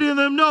church and letting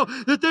them know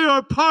that they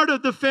are part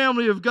of the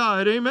family of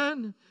God.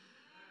 Amen?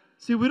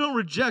 See, we don't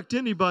reject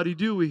anybody,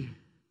 do we?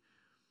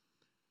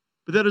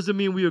 But that doesn't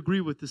mean we agree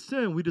with the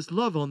sin. We just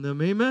love on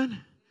them.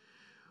 Amen?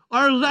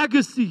 Our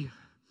legacy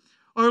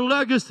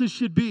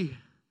should be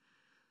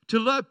to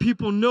let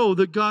people know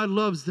that God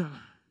loves them.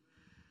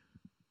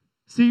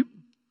 See,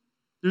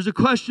 there's a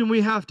question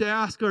we have to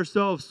ask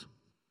ourselves.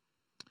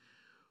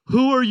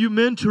 Who are you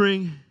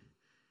mentoring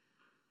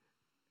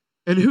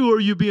And who are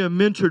you being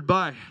mentored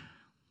by?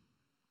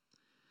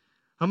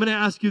 I'm going to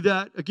ask you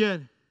that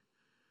again.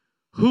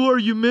 Who are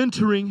you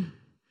mentoring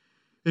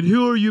and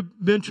who are you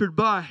mentored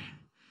by?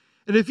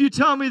 And if you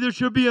tell me that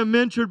you're being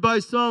mentored by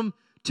some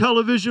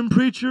television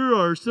preacher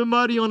or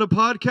somebody on a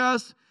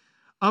podcast,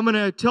 I'm going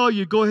to tell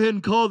you, go ahead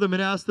and call them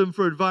and ask them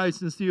for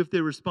advice and see if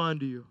they respond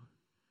to you.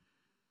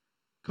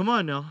 Come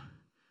on now.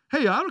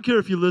 Hey, I don't care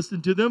if you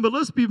listen to them, but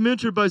let's be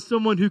mentored by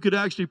someone who could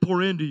actually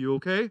pour into you,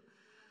 okay?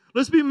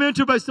 Let's be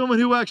mentored by someone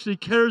who actually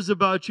cares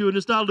about you and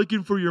is not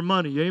looking for your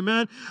money,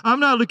 amen? I'm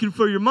not looking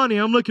for your money.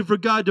 I'm looking for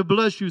God to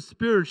bless you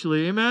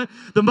spiritually, amen?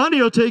 The money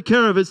will take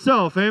care of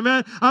itself,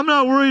 amen? I'm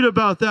not worried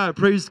about that,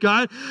 praise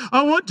God.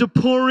 I want to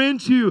pour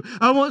into you.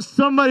 I want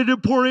somebody to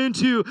pour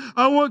into you.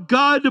 I want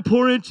God to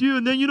pour into you.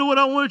 And then you know what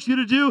I want you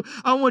to do?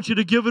 I want you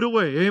to give it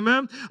away,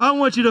 amen? I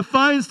want you to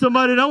find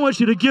somebody and I want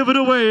you to give it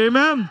away,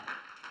 amen?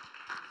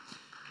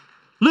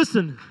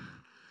 Listen,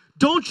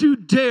 don't you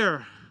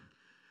dare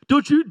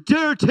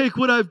take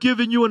what I've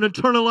given you and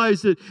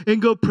internalize it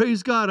and go,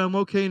 praise God, I'm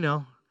okay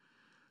now.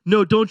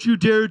 No, don't you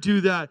dare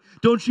do that.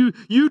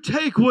 You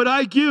take what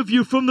I give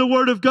you from the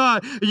Word of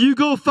God, and you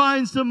go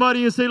find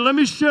somebody and say, let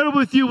me share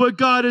with you what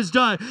God has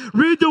done.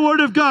 Read the Word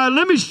of God.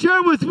 Let me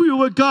share with you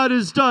what God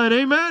has done.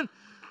 Amen?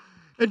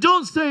 And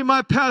don't say,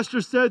 my pastor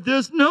said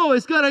this. No,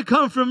 it's got to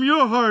come from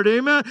your heart.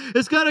 Amen?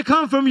 It's got to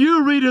come from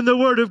you reading the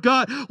Word of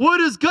God.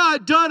 What has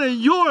God done in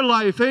your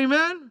life?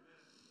 Amen?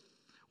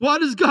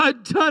 What has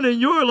God done in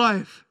your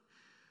life?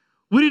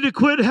 We need to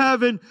quit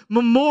having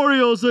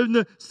memorials in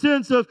the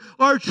sense of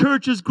our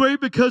church is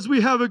great because we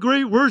have a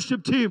great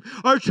worship team.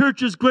 Our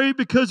church is great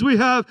because we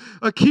have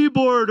a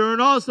keyboard or an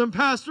awesome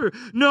pastor.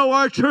 No,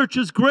 our church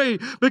is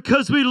great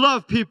because we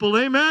love people.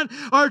 Amen?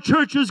 Our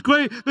church is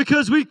great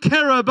because we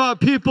care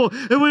about people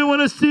and we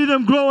want to see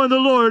them grow in the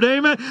Lord.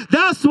 Amen?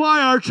 That's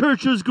why our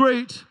church is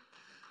great.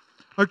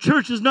 Our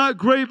church is not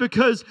great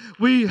because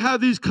we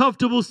have these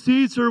comfortable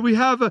seats or we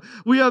have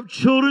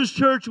children's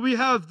church, we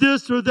have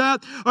this or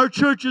that. Our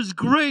church is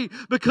great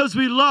because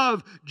we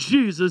love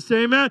Jesus.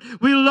 Amen?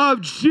 We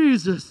love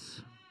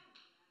Jesus.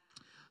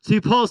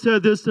 See, Paul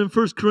said this in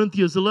 1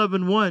 Corinthians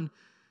 11:1.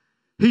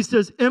 He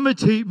says,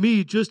 imitate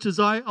me just as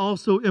I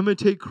also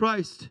imitate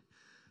Christ.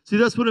 See,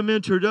 that's what a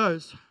mentor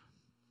does.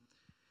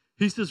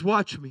 He says,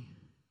 watch me.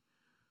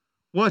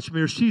 Watch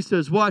me. Or she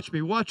says, watch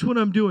me. Watch what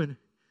I'm doing.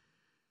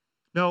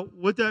 Now,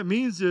 what that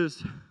means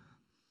is,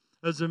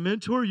 as a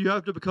mentor, you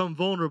have to become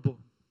vulnerable.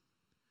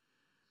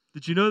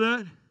 Did you know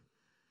that?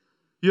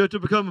 You have to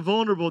become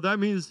vulnerable. That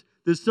means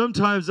that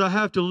sometimes I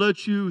have to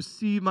let you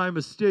see my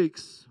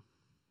mistakes.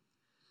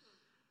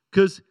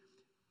 Because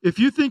if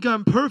you think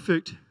I'm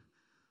perfect,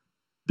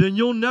 then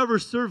you'll never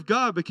serve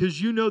God because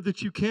you know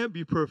that you can't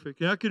be perfect.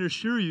 And I can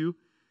assure you,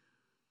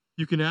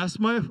 you can ask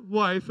my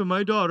wife and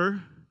my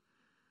daughter,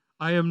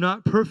 I am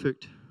not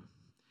perfect.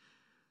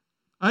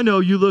 I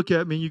know you look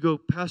at me and you go,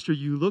 Pastor,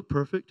 you look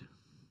perfect.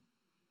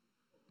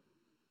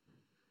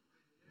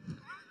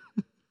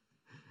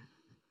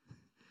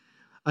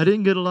 I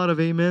didn't get a lot of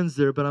amens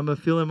there, but I'm going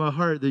to feel in my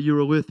heart that you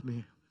were with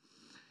me.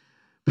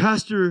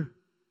 Pastor,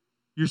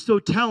 you're so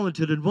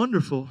talented and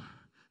wonderful.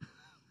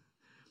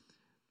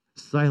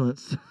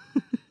 Silence.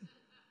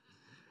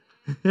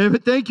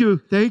 But thank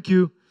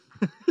you.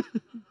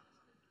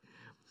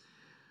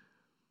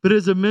 But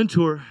as a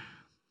mentor,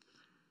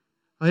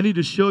 I need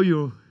to show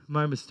you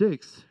my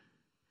mistakes.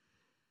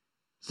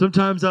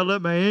 Sometimes I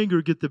let my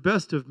anger get the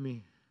best of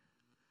me.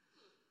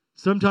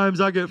 Sometimes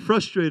I get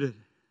frustrated.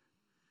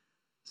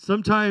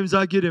 Sometimes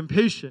I get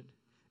impatient.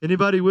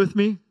 Anybody with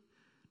me?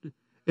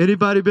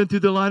 Anybody been through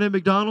the line at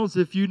McDonald's?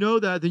 If you know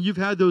that, then you've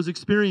had those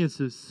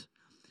experiences.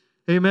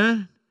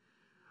 Amen?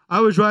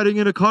 I was riding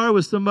in a car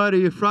with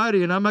somebody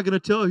Friday, and I'm not going to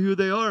tell who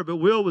they are, but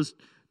Will was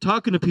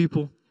talking to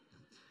people.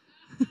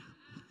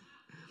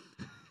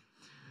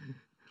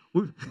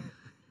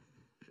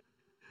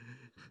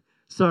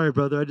 Sorry,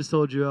 brother, I just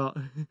told you out.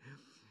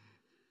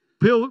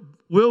 Will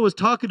was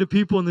talking to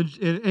people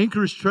in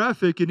Anchorage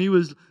traffic, and he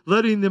was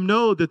letting them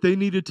know that they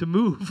needed to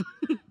move.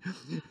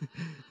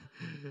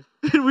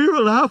 And we were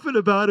laughing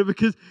about it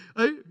because,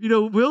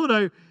 Will and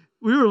I,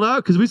 we were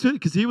laughing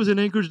because he was in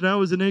Anchorage and I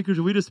was in Anchorage,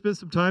 and we just spent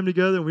some time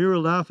together, and we were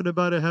laughing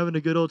about it, having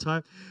a good old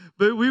time.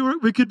 But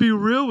we could be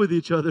real with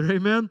each other,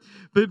 amen?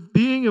 But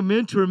being a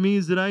mentor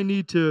means that I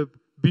need to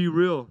be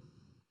real.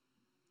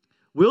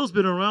 Will's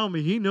been around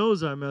me. He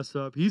knows I mess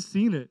up. He's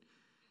seen it.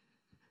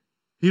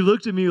 He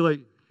looked at me like,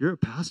 you're a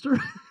pastor?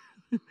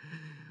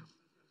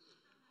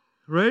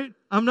 Right?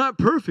 I'm not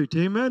perfect,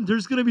 amen?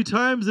 There's going to be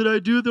times that I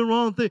do the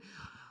wrong thing.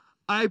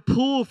 I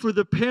pull for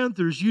the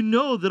Panthers. You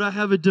know that I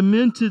have a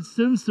demented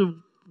sense of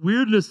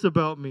weirdness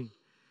about me.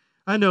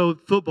 I know,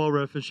 football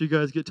reference. You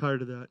guys get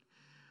tired of that.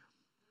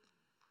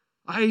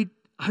 I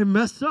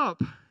mess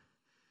up.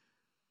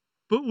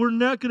 But we're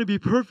not going to be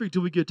perfect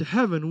till we get to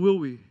heaven, will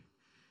we?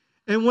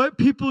 And what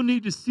people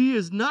need to see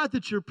is not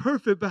that you're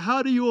perfect, but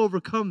how do you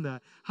overcome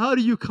that? How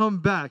do you come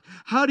back?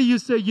 How do you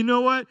say, you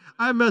know what?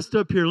 I messed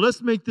up here.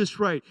 Let's make this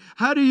right.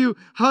 How do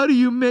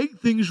you make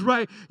things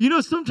right? You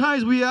know,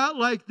 sometimes we act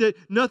like that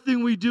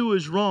nothing we do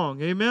is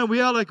wrong. Amen.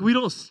 We act like we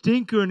don't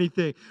stink or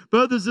anything.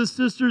 Brothers and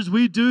sisters,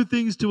 we do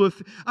things to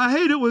I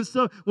hate it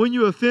when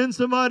you offend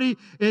somebody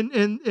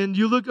and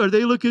you look, or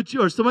they look at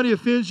you, or somebody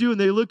offends you and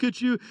they look at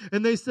you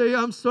and they say,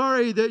 I'm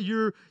sorry that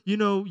you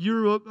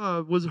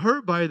was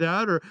hurt by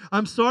that, or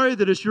I'm sorry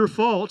that it's your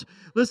fault.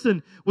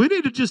 Listen, we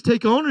need to just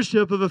take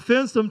ownership of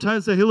offense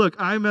sometimes and say, hey, look,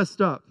 I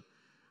messed up.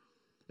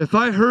 If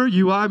I hurt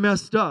you, I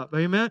messed up.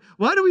 Amen?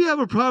 Why do we have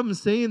a problem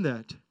saying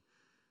that?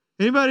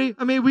 Anybody?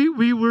 I mean,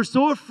 we were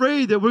so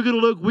afraid that we're going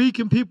to look weak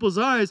in people's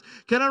eyes.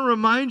 Can I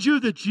remind you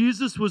that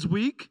Jesus was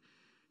weak?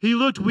 He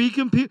looked weak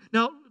in people.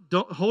 Now,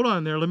 hold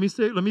on there. Let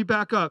me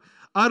back up.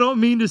 I don't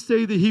mean to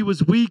say that he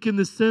was weak in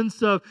the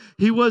sense of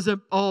he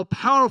wasn't all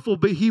powerful,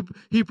 but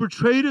he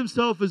portrayed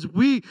himself as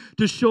weak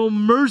to show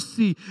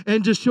mercy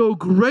and to show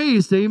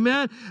grace.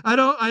 Amen. I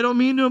don't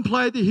mean to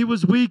imply that he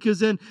was weak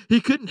as in he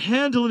couldn't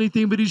handle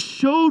anything, but he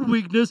showed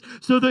weakness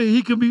so that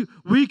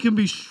we can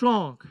be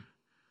strong.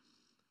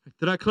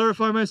 Did I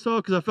clarify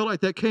myself? Because I felt like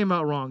that came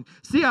out wrong.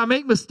 See, I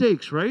make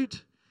mistakes,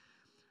 right?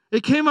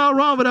 It came out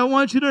wrong, but I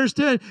want you to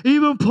understand,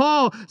 even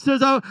Paul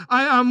says,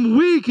 I'm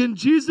weak, and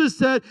Jesus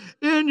said,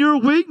 in your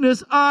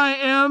weakness, I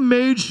am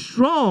made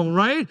strong,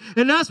 right?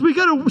 And we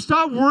got to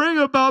stop worrying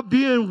about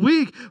being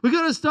weak. We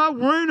got to stop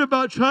worrying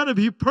about trying to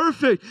be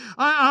perfect.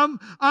 I'm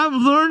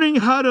learning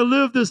how to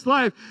live this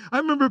life. I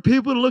remember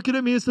people looking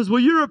at me and says,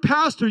 well, you're a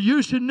pastor,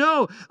 you should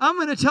know. I'm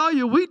going to tell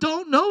you, we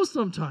don't know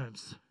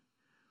sometimes.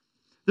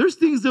 There's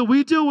things that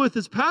we deal with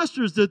as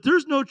pastors that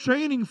there's no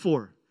training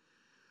for.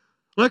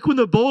 Like when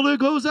the boiler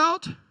goes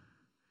out,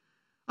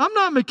 I'm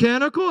not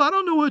mechanical. I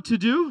don't know what to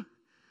do.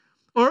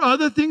 Or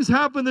other things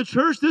happen in the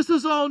church. This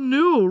is all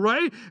new,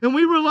 right? And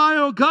we rely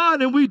on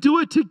God and we do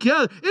it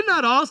together. Isn't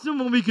that awesome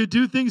when we could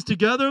do things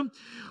together?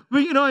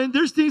 And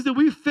there's things that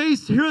we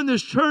face here in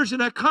this church,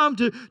 and I come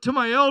to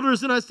my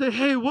elders and I say,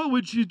 hey, what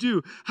would you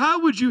do?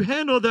 How would you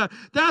handle that?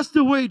 That's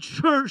the way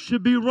church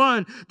should be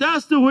run.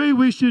 That's the way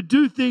we should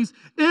do things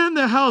in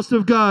the house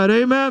of God.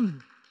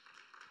 Amen?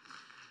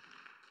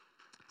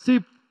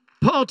 See,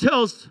 Paul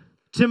tells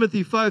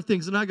Timothy 5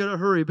 things, and I got to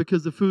hurry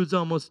because the food's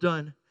almost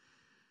done.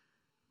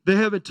 They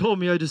haven't told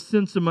me. I just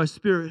sense in my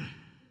spirit.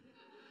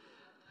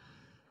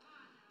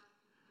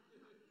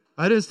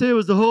 I didn't say it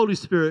was the Holy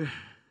Spirit.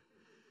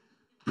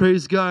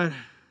 Praise God.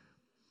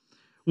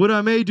 What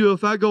I may do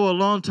if I go a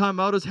long time,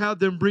 I'll just have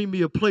them bring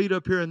me a plate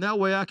up here, and that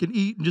way I can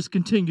eat and just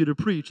continue to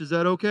preach. Is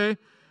that okay?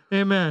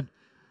 Amen.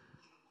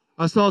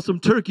 I saw some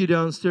turkey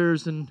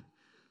downstairs and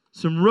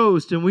some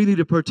roast, and we need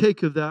to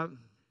partake of that.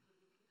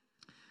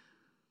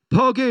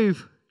 Paul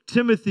gave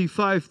Timothy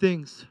 5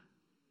 things.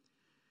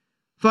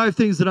 5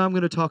 things that I'm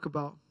going to talk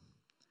about.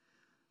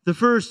 The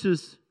first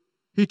is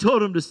he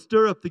told him to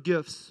stir up the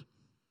gifts.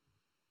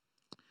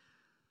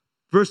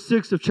 Verse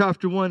 6 of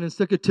chapter 1 in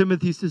 2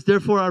 Timothy says,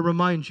 therefore I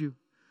remind you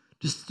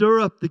to stir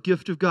up the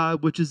gift of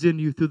God which is in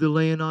you through the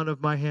laying on of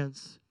my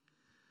hands.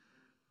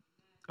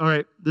 All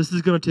right, this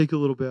is going to take a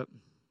little bit.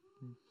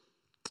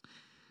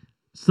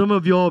 Some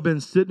of y'all have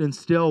been sitting in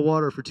stale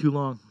water for too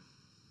long.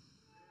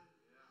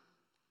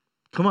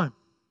 Come on.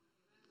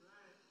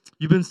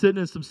 You've been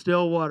sitting in some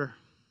stale water.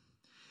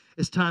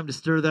 It's time to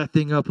stir that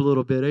thing up a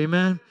little bit.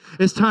 Amen.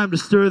 It's time to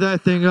stir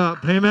that thing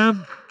up.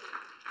 Amen.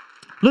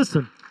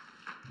 Listen.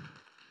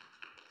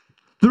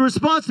 The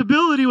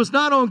responsibility was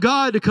not on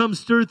God to come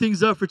stir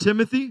things up for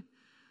Timothy.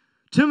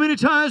 Too many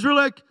times we're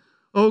like,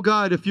 oh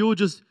God, if you'll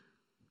just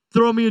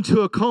throw me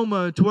into a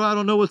coma to where I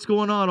don't know what's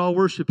going on, I'll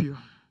worship you.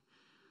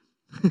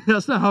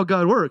 That's not how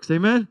God works.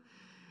 Amen.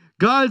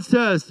 God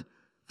says,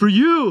 for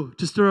you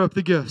to stir up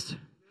the gifts.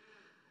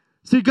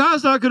 See,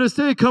 God's not going to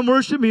say, come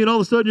worship me, and all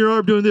of a sudden your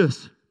arm doing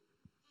this.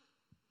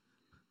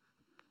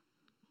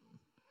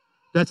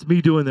 That's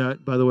me doing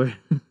that, by the way.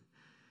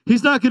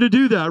 He's not going to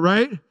do that,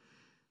 right?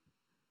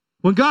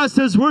 When God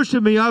says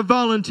worship me, I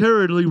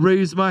voluntarily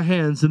raise my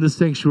hands in the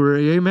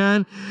sanctuary.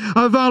 Amen.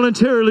 I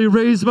voluntarily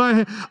raise my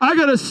hand. I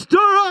got to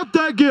stir up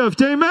that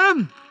gift.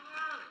 Amen.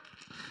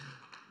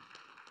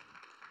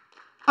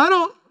 I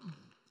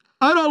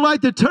don't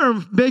like the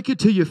term make it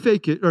till you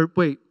fake it. Or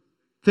wait,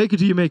 fake it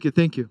till you make it.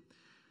 Thank you.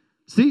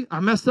 See,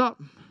 I messed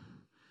up.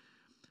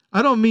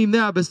 I don't mean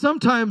that, but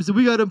sometimes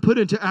we got to put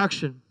into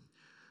action.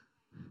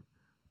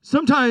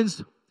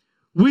 Sometimes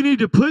we need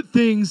to put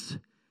things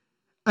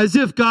as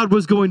if God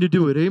was going to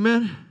do it.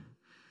 Amen?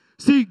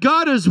 See,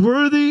 God is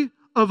worthy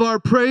of our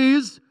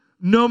praise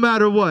no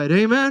matter what.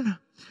 Amen?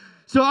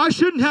 So I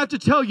shouldn't have to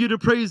tell you to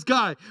praise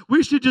God.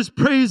 We should just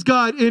praise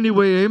God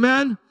anyway.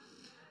 Amen?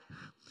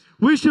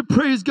 We should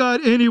praise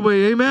God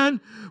anyway.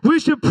 Amen? We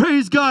should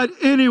praise God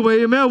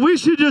anyway. Amen? We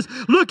should just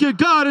look at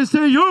God and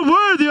say, you're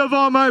worthy of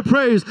all my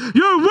praise.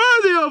 You're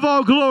worthy of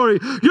all glory.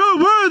 You're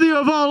worthy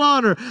of all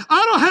honor.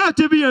 I don't have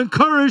to be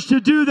encouraged to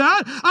do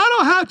that. I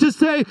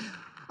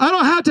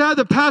don't have to have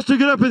the pastor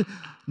get up and,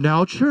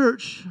 now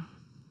church,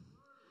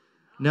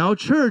 Now,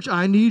 church,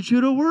 I need you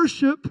to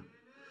worship.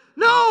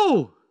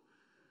 No.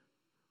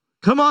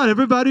 Come on,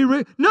 everybody.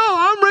 No,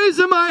 I'm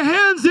raising my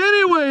hands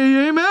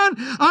anyway. Amen.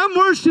 I'm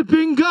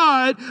worshiping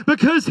God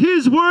because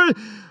His word.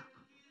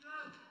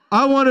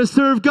 I want to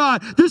serve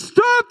God. Then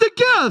stir up the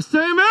gifts.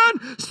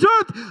 Amen.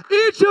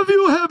 Each of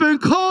you have been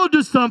called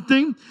to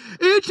something.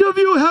 Each of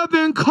you have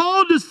been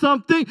called to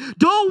something.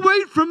 Don't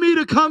wait for me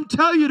to come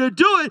tell you to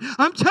do it.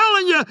 I'm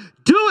telling you,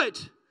 do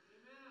it.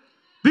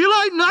 Be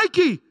like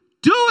Nike.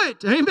 Do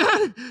it.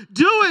 Amen.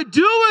 Do it.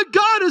 Do what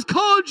God has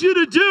called you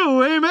to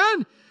do.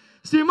 Amen.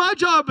 See, my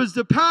job as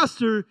the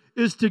pastor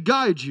is to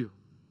guide you.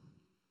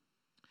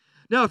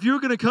 Now, if you're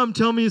going to come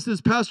tell me,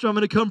 says, Pastor, I'm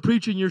going to come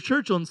preach in your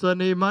church on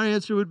Sunday, my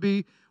answer would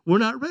be, we're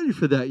not ready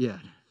for that yet.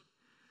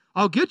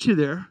 I'll get you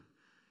there,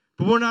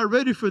 but we're not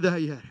ready for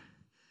that yet.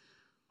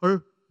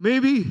 Or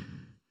maybe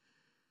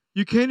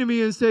you came to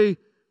me and say,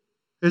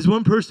 as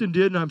one person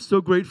did, and I'm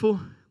so grateful,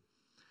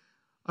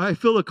 I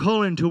feel a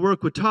calling to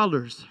work with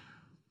toddlers.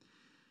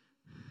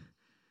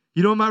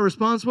 You know what my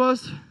response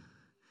was?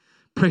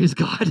 Praise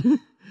God.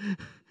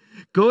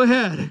 Go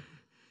ahead.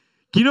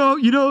 You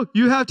know,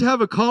 you have to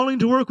have a calling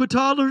to work with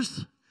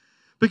toddlers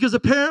because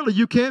apparently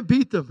you can't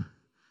beat them.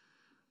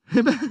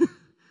 Amen.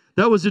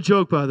 That was a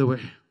joke, by the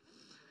way.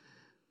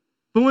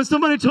 But when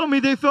somebody told me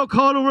they felt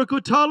called to work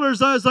with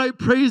toddlers, I was like,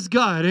 praise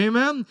God.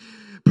 Amen.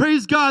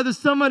 Praise God that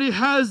somebody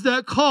has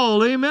that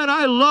call. Amen.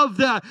 I love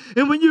that.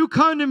 And when you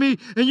come to me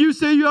and you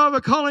say you have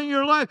a calling in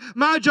your life,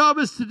 my job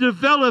is to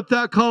develop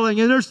that calling.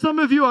 And there's some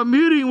of you I'm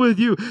meeting with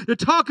you to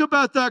talk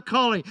about that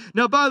calling.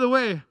 Now, by the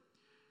way,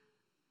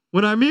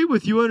 when I meet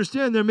with you,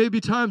 understand there may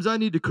be times I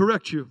need to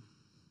correct you.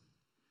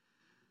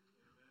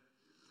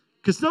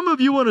 Because some of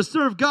you want to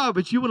serve God,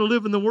 but you want to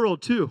live in the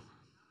world too.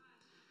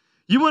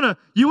 You want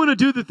to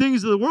do the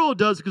things that the world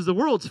does because the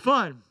world's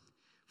fun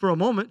for a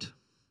moment.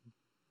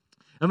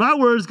 And my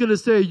word is going to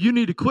say you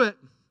need to quit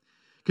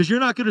because you're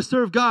not going to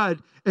serve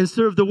God and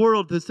serve the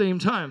world at the same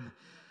time.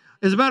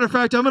 As a matter of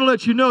fact, I'm going to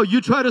let you know,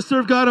 you try to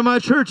serve God in my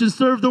church and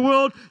serve the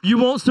world, you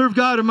won't serve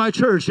God in my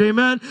church,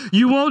 amen?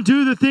 You won't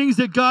do the things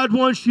that God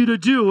wants you to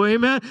do,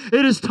 amen?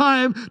 It is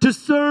time to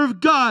serve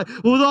God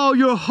with all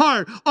your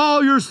heart,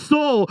 all your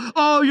soul,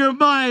 all your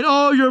mind,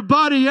 all your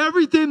body,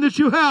 everything that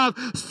you have.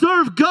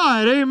 Serve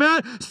God,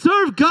 amen?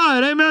 Serve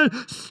God, amen?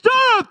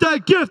 Stir up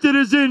that gift that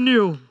is in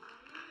you.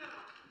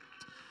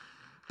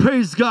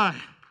 Praise God.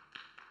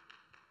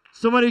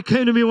 Somebody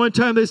came to me one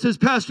time, they says,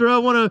 Pastor, I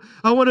want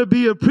to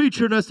be a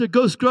preacher. And I said,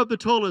 go scrub the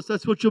toilets.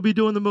 That's what you'll be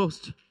doing the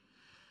most.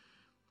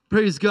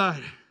 Praise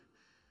God.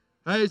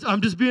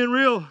 I'm just being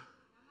real.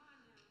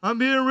 I'm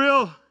being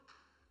real.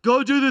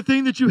 Go do the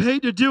thing that you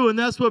hate to do, and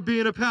that's what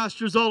being a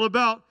pastor is all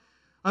about.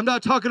 I'm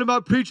not talking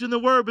about preaching the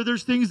word, but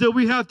there's things that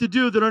we have to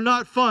do that are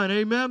not fun,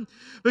 amen?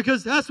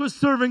 Because that's what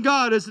serving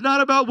God is. It's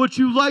not about what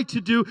you like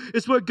to do.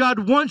 It's what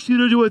God wants you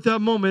to do at that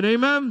moment,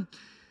 amen?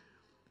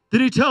 Then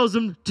he tells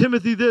him,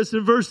 Timothy, this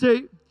in verse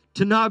 8,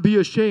 to not be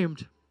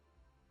ashamed.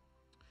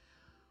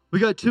 We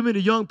got too many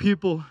young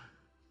people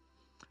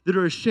that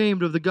are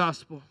ashamed of the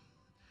gospel.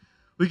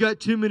 We got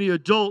too many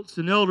adults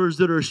and elders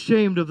that are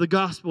ashamed of the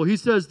gospel. He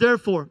says,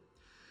 therefore,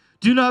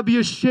 do not be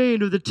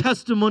ashamed of the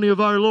testimony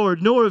of our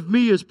Lord, nor of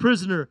me as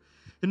prisoner.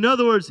 In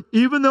other words,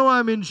 even though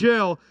I'm in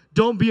jail,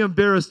 don't be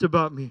embarrassed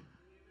about me.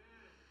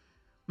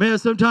 Man,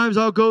 sometimes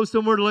I'll go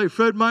somewhere to like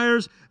Fred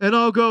Meyer's and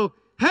I'll go,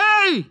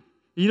 hey!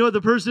 You know what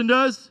the person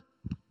does?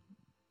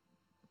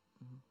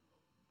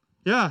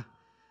 Yeah.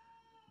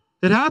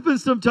 It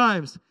happens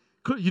sometimes.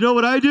 You know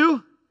what I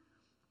do?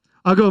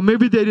 I'll go,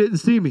 maybe they didn't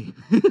see me.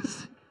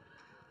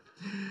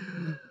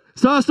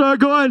 So I'll start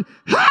going,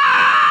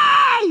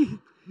 hey!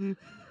 And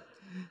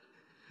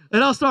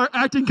I'll start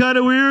acting kind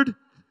of weird.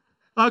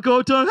 I'll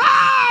go to them,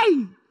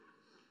 hey!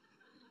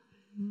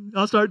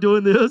 I'll start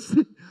doing this.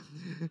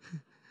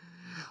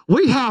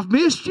 We have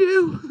missed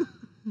you.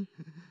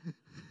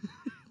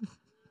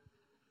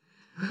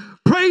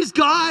 Praise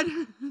God.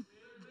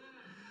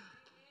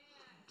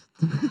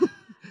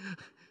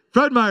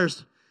 Fred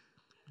Meyer's,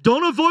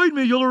 don't avoid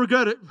me, you'll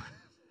regret it.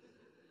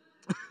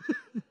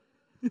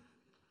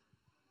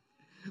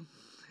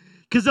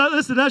 Because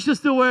listen, that's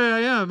just the way I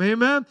am,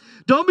 amen?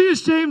 Don't be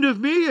ashamed of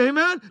me,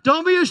 amen?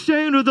 Don't be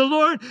ashamed of the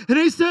Lord. And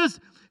he says,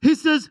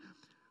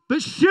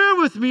 but share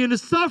with me in the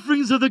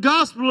sufferings of the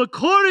gospel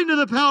according to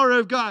the power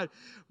of God.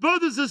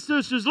 Brothers and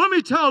sisters, let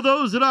me tell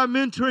those that I'm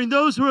mentoring,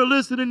 those who are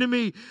listening to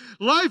me,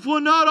 life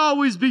will not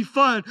always be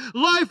fun.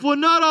 Life will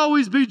not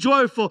always be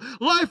joyful.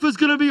 Life is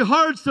going to be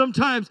hard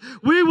sometimes.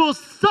 We will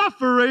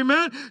suffer,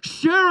 amen?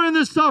 Share in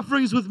the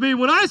sufferings with me.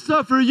 When I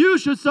suffer, you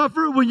should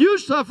suffer. When you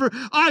suffer,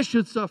 I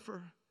should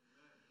suffer.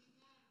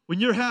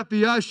 When you're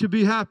happy, I should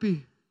be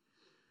happy.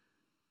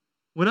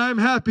 When I'm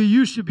happy,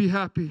 you should be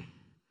happy.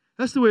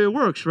 That's the way it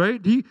works,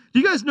 right? Do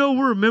you guys know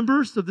we're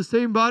members of the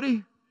same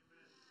body?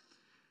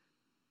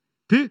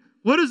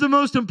 What is the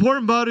most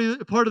important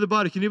part of the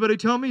body? Can anybody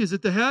tell me? Is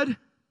it the head?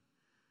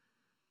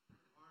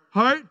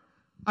 Heart?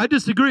 I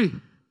disagree.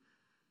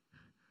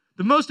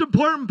 The most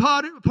important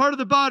part of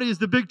the body is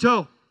the big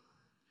toe.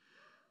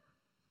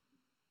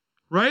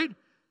 Right?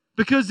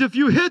 Because if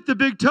you hit the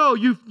big toe,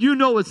 you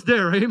know it's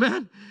there,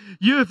 amen?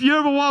 If you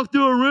ever walk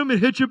through a room and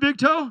hit your big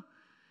toe,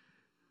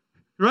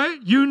 right?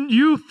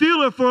 You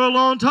feel it for a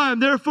long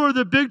time. Therefore,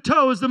 the big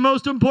toe is the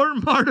most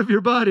important part of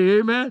your body,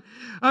 amen?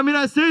 I mean,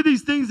 I say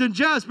these things in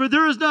jest, but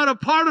there is not a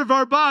part of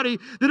our body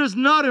that is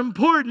not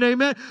important,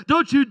 amen?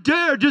 Don't you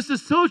dare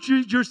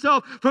disassociate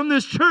yourself from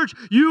this church.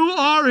 You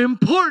are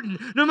important.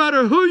 No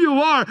matter who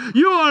you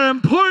are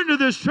important to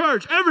this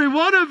church, every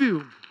one of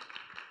you.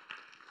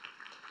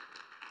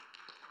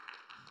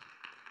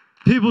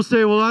 People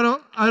say, well,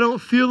 I don't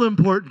feel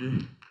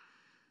important.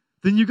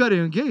 Then you got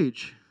to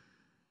engage.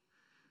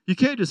 You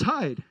can't just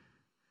hide.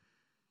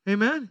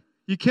 Amen?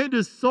 You can't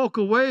just sulk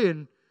away,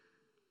 and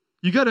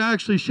you got to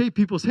actually shake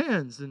people's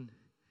hands and,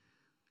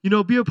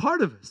 be a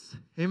part of us.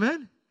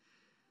 Amen?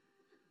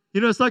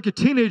 It's like a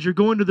teenager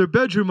going to their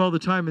bedroom all the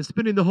time and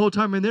spending the whole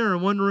time in there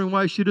and wondering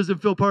why she doesn't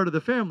feel part of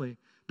the family,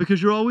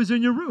 because you're always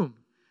in your room.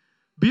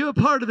 Be a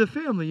part of the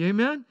family.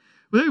 Amen?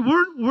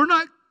 We're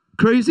not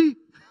crazy.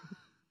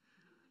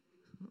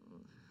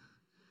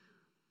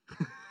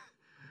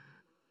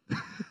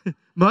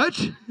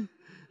 Much?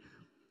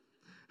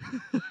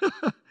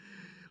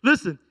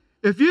 Listen,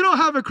 if you don't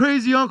have a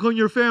crazy uncle in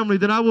your family,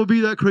 then I will be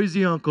that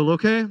crazy uncle,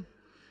 okay?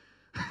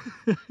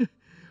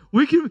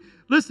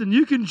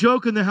 You can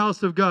joke in the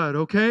house of God,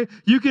 okay?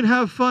 You can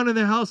have fun in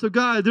the house of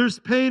God. There's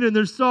pain and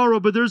there's sorrow,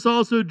 but there's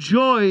also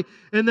joy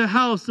in the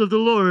house of the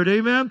Lord,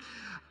 amen?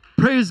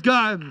 Praise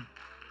God.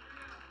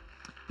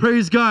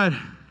 Praise God.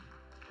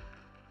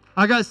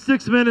 I got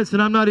 6 minutes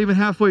and I'm not even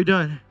halfway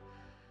done.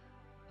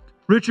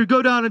 Richard,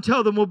 go down and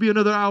tell them we'll be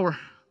another hour.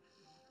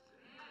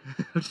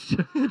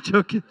 I'm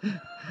joking.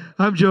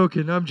 I'm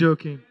joking. I'm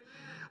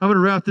going to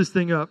wrap this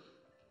thing up.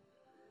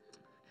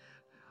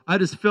 I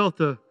just felt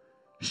the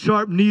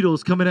sharp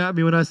needles coming at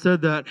me when I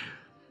said that.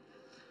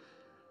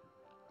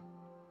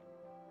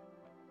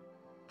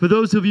 For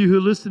those of you who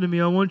listen to me,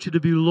 I want you to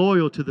be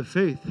loyal to the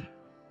faith.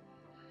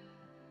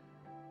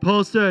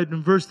 Paul said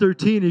in verse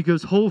 13, he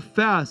goes, hold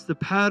fast the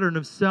pattern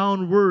of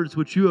sound words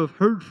which you have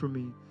heard from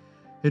me,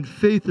 and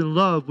faith and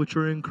love which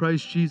are in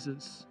Christ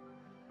Jesus.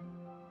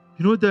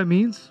 You know what that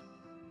means?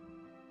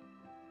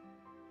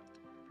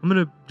 I'm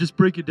going to just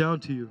break it down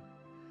to you.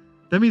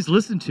 That means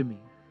listen to me.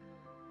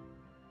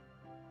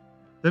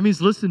 That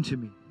means listen to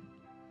me.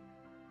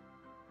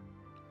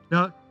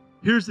 Now,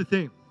 here's the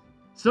thing.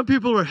 Some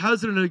people are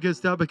hesitant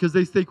against that because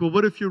they think, well,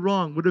 what if you're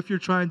wrong? What if you're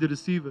trying to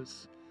deceive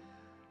us?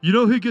 You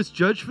know who gets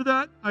judged for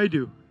that? I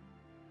do.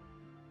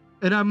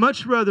 And I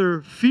much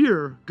rather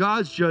fear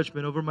God's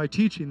judgment over my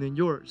teaching than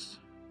yours.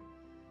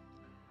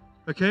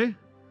 Okay?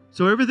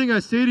 So everything I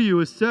say to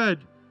you is said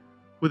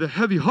with a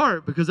heavy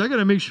heart because I got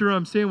to make sure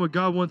I'm saying what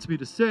God wants me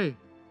to say.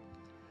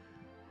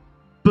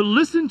 But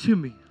listen to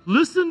me.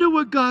 Listen to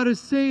what God is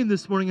saying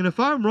this morning. And if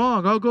I'm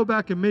wrong, I'll go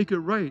back and make it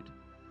right.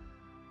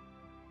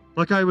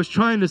 Like I was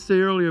trying to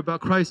say earlier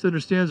about Christ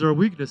understands our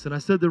weakness, and I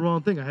said the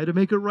wrong thing. I had to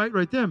make it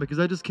right then because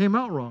I just came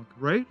out wrong,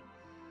 right?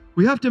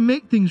 We have to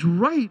make things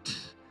right.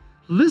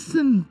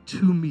 Listen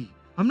to me.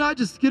 I'm not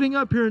just getting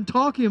up here and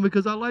talking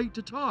because I like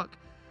to talk.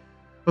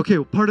 Okay,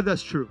 well, part of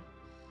that's true.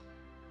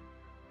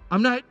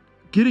 I'm not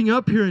getting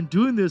up here and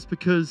doing this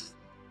because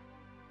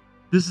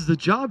this is a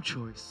job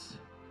choice.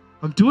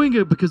 I'm doing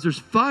it because there's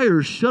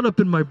fire shut up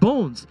in my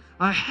bones.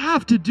 I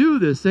have to do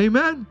this,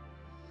 amen?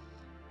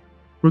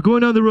 We're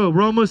going down the road.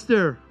 We're almost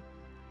there.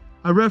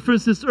 I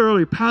referenced this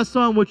earlier. Pass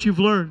on what you've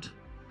learned.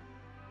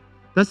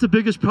 That's the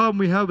biggest problem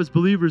we have as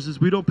believers is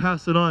we don't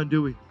pass it on,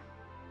 do we?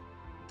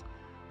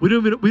 We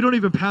don't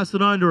even pass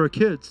it on to our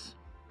kids.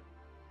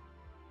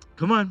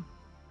 Come on.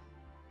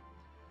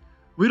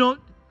 We don't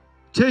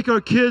take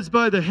our kids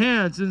by the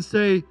hands and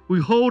say, we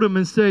hold them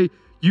and say,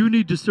 you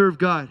need to serve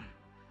God.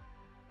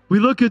 We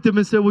look at them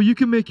and say, well, you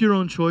can make your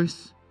own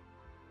choice.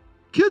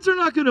 Kids are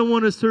not going to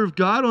want to serve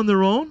God on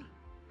their own.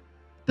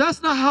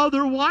 That's not how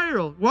they're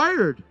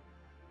wired.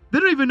 They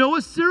don't even know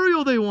what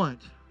cereal they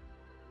want.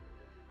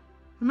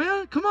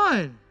 Man, come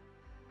on.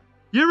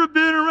 You ever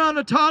been around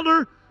a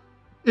toddler?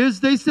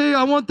 They say,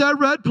 I want that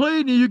red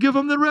plate, and you give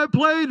them the red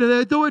plate, and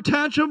they throw a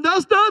tantrum.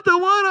 That's not the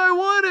one I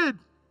wanted.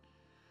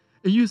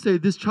 And you say,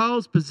 this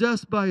child's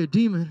possessed by a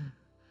demon.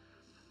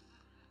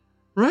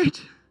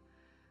 Right?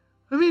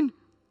 I mean,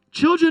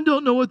 children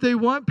don't know what they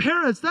want.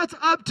 Parents, that's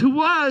up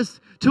to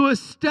us to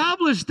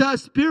establish that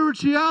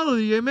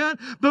spirituality, amen?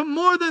 But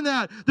more than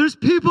that, there's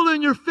people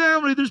in your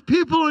family, there's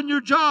people in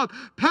your job.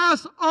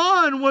 Pass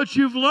on what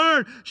you've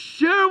learned.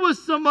 Share with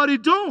somebody.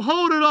 Don't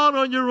hold it all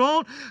on your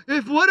own.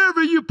 If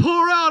whatever you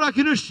pour out, I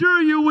can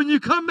assure you when you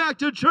come back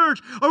to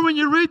church or when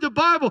you read the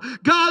Bible,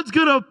 God's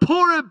going to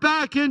pour it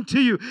back into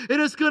you. And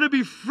it's going to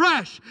be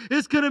fresh.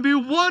 It's going to be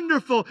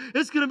wonderful.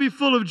 It's going to be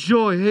full of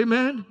joy,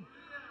 amen?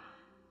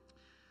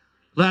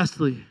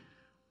 Lastly,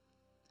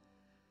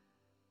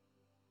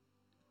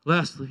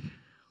 and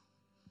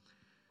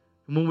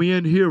when we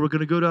end here, we're going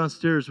to go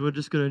downstairs. We're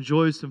just going to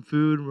enjoy some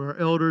food. Our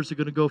elders are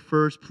going to go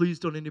first. Please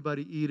don't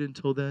anybody eat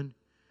until then.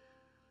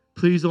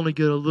 Please only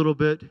get a little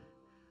bit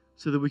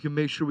so that we can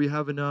make sure we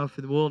have enough,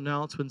 and we'll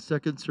announce when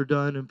seconds are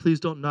done. And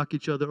please don't knock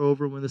each other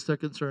over when the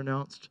seconds are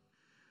announced.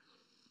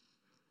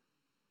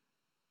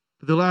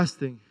 But the last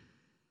thing,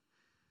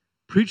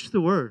 preach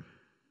the word.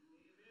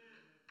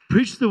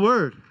 Preach the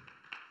word.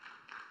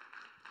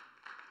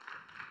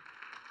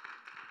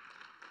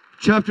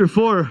 Chapter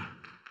 4,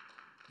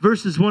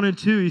 verses 1 and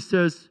 2, he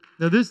says,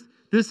 now this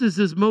is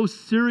his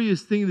most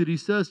serious thing that he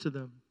says to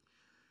them.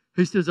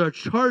 He says, I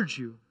charge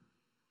you,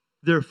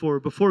 therefore,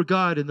 before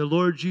God and the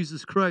Lord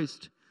Jesus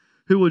Christ,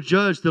 who will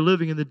judge the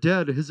living and the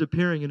dead at his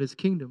appearing in his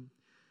kingdom.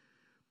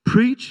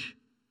 Preach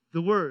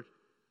the word.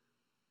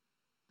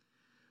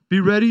 Be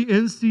ready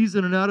in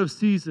season and out of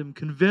season.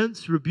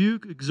 Convince,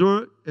 rebuke,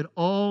 exhort, and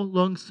all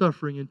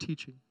long-suffering and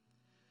teaching.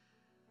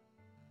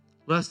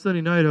 Last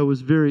Sunday night, I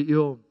was very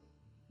ill.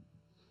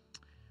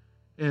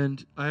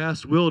 And I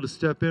asked Will to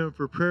step in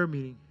for a prayer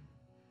meeting.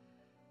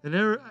 And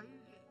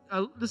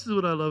this is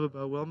what I love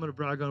about Will. I'm going to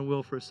brag on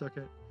Will for a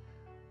second.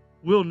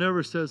 Will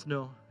never says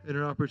no in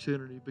an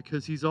opportunity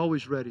because he's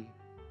always ready.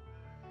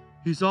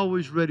 He's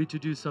always ready to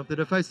do something.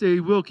 If I say,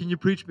 Will, can you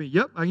preach me?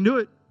 Yep, I can do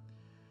it.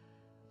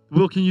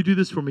 Will, can you do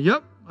this for me?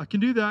 Yep, I can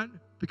do that,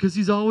 because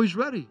he's always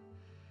ready.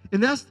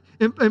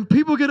 And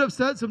people get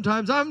upset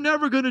sometimes. I'm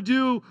never going to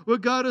do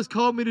what God has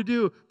called me to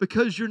do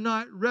because you're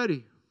not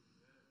ready.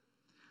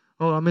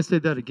 Oh, I'm going to say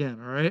that again,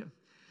 all right?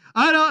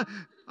 I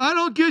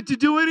don't get to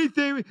do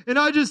anything, and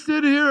I just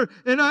sit here,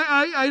 and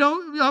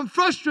I'm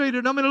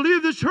frustrated. I'm going to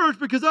leave the church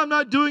because I'm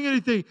not doing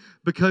anything,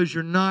 because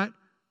you're not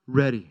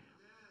ready.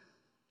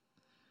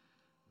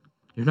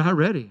 You're not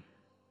ready.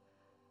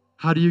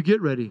 How do you get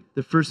ready?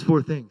 The first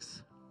 4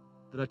 things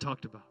that I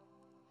talked about.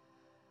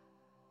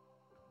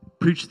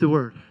 Preach the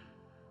word.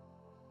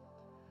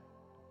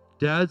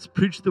 Dads,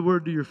 preach the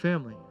word to your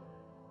family.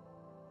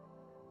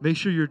 Make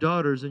sure your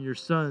daughters and your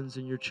sons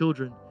and your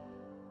children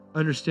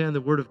understand the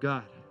word of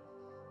God.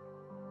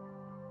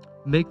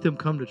 Make them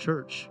come to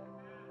church.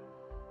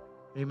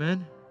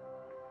 Amen?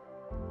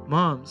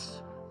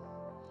 Moms,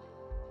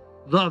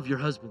 love your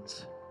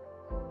husbands.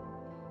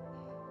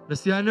 Now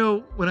see, I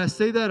know when I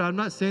say that, I'm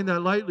not saying that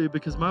lightly,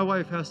 because my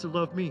wife has to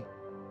love me.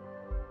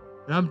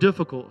 And I'm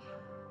difficult.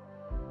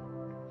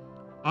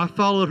 I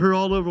followed her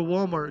all over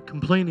Walmart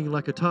complaining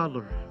like a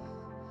toddler.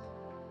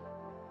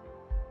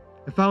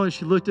 And finally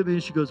she looked at me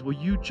and she goes, will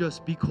you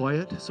just be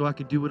quiet so I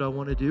can do what I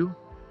want to do?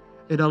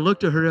 And I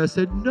looked at her and I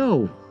said,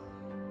 no.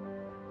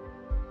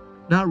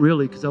 Not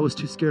really, because I was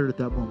too scared at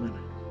that moment.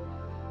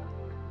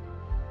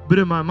 But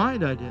in my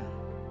mind I did.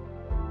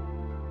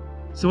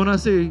 So when I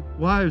say,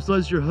 wives,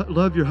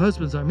 love your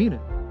husbands, I mean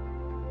it.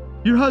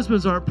 Your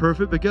husbands aren't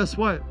perfect, but guess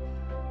what?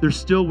 They're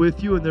still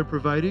with you and they're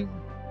providing.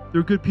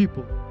 They're good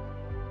people.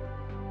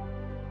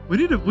 We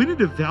need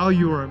to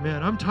value our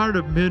men. I'm tired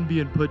of men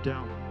being put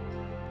down.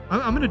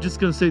 I'm just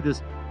going to say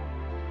this.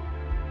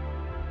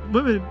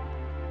 Women,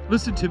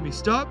 listen to me.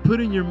 Stop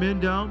putting your men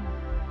down,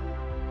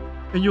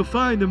 and you'll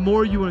find the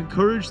more you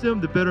encourage them,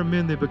 the better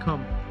men they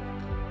become.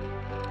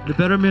 The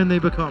better men they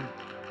become.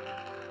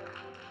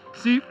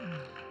 See,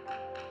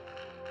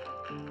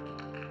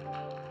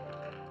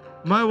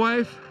 my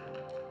wife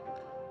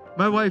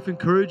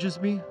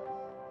encourages me.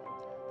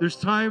 There's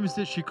times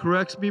that she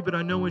corrects me, but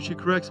I know when she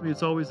corrects me,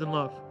 it's always in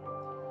love.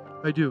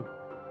 I do.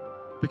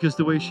 Because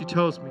the way she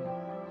tells me.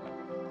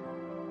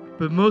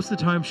 But most of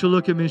the time, she'll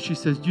look at me and she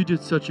says, you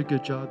did such a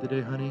good job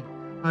today, honey.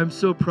 I'm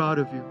so proud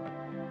of you.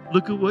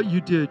 Look at what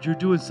you did. You're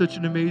doing such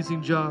an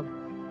amazing job.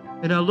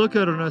 And I look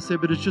at her and I say,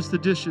 but it's just the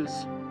dishes.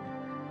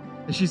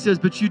 And she says,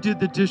 but you did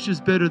the dishes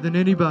better than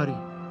anybody.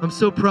 I'm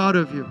so proud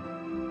of you.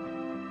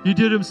 You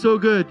did them so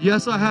good.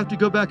 Yes, I have to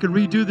go back and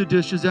redo the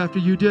dishes after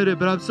you did it,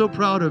 but I'm so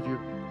proud of you.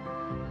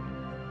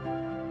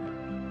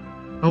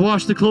 I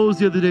washed the clothes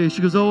the other day.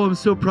 She goes, oh, I'm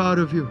so proud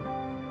of you.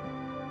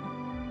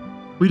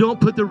 We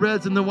don't put the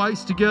reds and the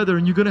whites together,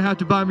 and you're going to have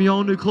to buy me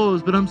all new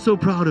clothes, but I'm so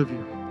proud of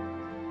you.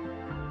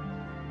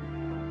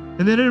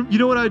 And then, you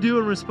know what I do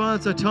in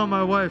response? I tell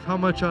my wife how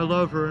much I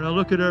love her, and I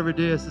look at her every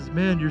day. I says,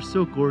 man, you're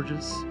so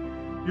gorgeous.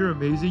 You're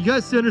amazing. You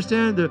guys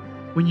understand that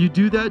when you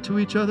do that to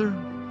each other,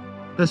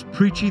 that's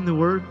preaching the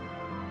word.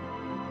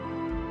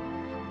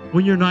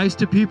 When you're nice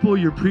to people,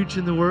 you're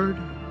preaching the word.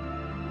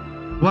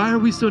 Why are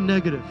we so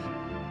negative?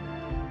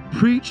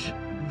 Preach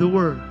the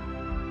word.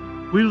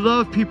 We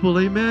love people,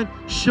 amen?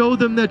 Show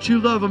them that you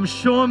love them.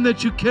 Show them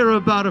that you care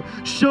about them.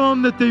 Show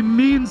them that they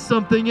mean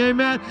something,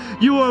 amen?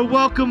 You are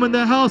welcome in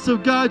the house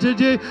of God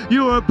today.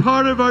 You are a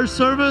part of our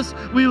service.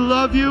 We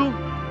love you.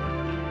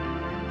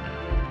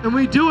 And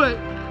we do it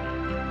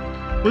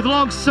with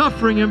long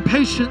suffering and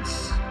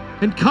patience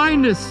and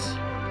kindness.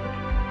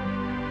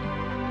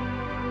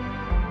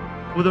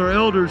 With our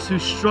elders who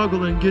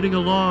struggle in getting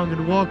along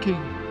and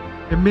walking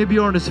and maybe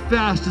aren't as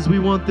fast as we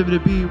want them to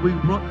be,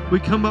 we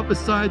come up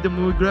beside them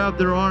and we grab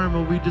their arm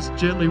and we just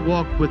gently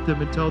walk with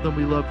them and tell them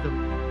we love them.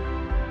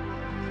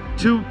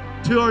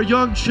 To our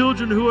young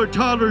children who are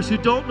toddlers who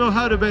don't know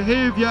how to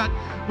behave yet,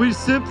 we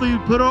simply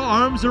put our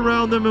arms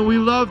around them and we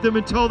love them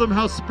and tell them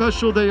how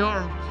special they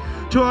are.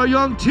 To our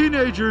young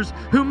teenagers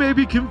who may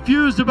be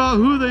confused about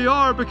who they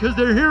are because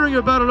they're hearing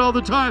about it all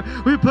the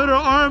time, we put our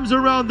arms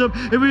around them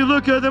and we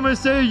look at them and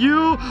say,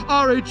 you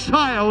are a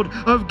child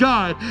of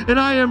God, and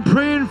I am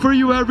praying for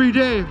you every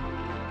day.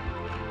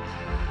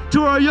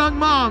 To our young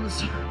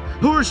moms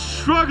who are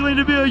struggling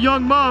to be a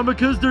young mom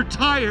because they're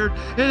tired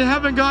and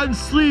haven't gotten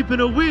sleep in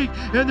a week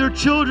and their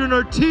children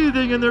are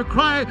teething and they're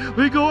crying,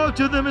 we go up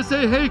to them and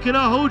say, hey, can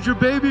I hold your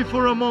baby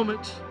for a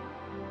moment?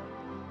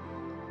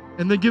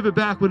 And then give it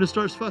back when it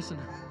starts fussing.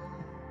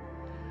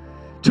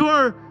 To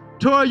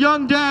our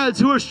young dads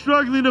who are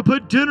struggling to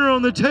put dinner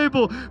on the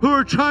table, who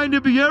are trying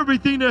to be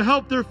everything to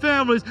help their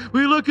families,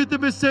 we look at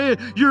them and say,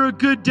 you're a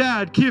good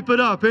dad, keep it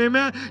up,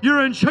 amen?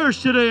 You're in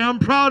church today, I'm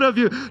proud of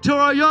you. To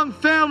our young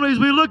families,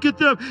 we look at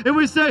them and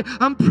we say,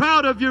 I'm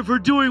proud of you for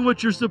doing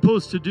what you're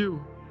supposed to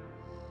do.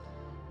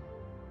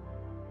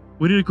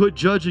 We need to quit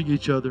judging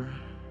each other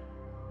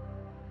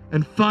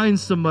and find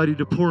somebody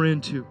to pour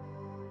into.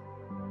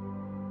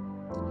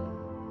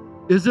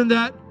 Isn't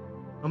that,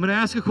 I'm going to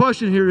ask a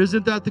question here,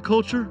 isn't that the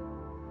culture?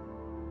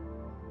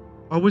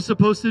 Are we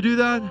supposed to do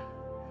that?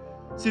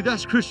 See,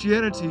 that's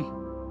Christianity.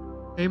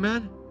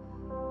 Amen?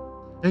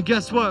 And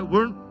guess what?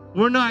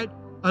 We're not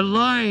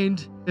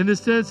aligned in the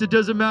sense it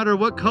doesn't matter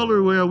what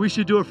color we are. We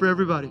should do it for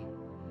everybody.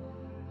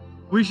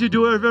 We should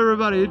do it for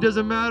everybody. It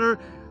doesn't matter.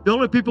 The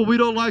only people we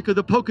don't like are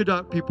the polka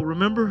dot people,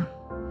 remember?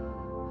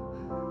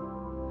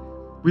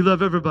 We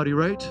love everybody,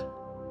 right?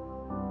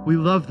 We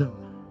love them.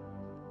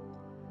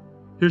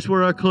 Here's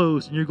where I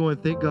close, and you're going,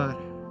 thank God.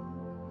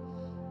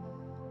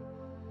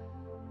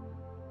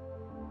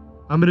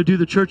 I'm going to do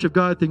the Church of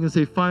God thing and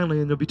say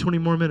finally, and there'll be 20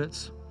 more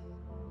minutes.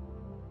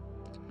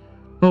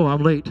 Oh,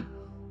 I'm late.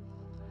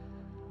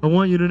 I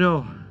want you to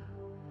know,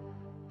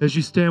 as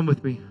you stand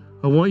with me,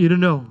 I want you to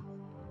know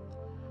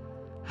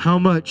how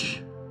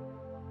much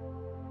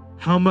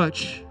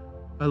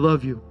I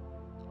love you.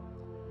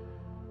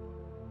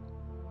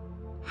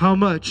 How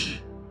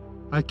much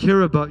I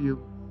care about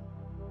you.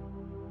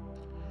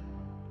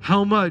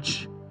 How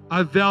much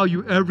I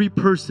value every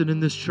person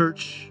in this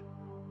church.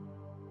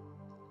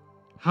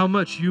 How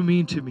much you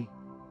mean to me.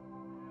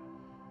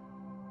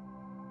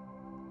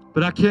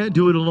 But I can't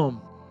do it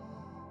alone.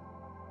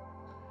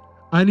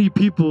 I need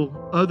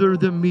people other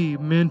than me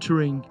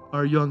mentoring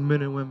our young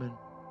men and women.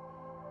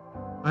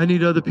 I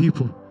need other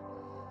people.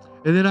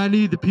 And then I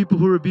need the people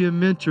who are being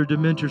mentored to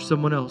mentor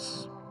someone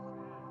else.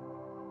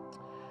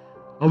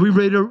 Are we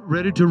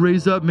ready to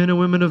raise up men and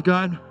women of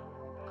God?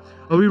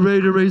 Are we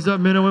ready to raise up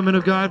men and women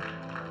of God?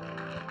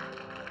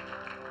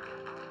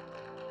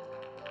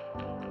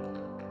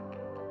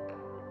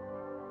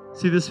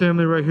 See this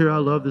family right here? I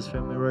love this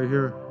family right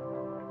here.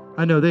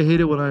 I know they hate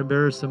it when I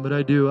embarrass them, but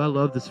I do. I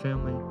love this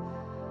family.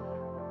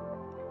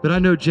 But I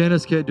know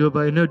Janice can't do it,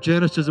 but I know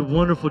Janice does a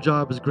wonderful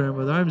job as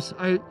grandmother.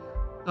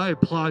 I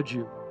applaud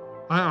you.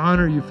 I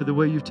honor you for the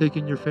way you've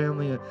taken your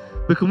family in.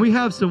 But can we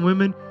have some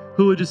women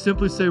who would just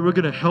simply say, we're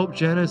going to help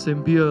Janice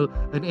and be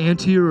an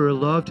auntie or a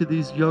love to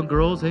these young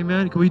girls?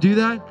 Amen? Can we do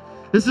that?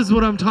 This is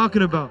what I'm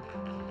talking about.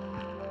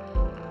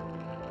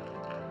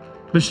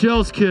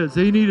 Michelle's kids,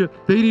 they need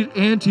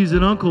aunties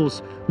and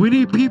uncles. We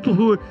need people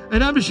who are,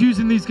 and I'm just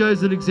using these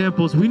guys as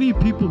examples. We need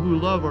people who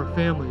love our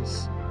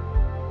families.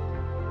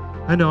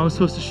 I know I'm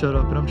supposed to shut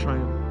up, and I'm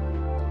trying.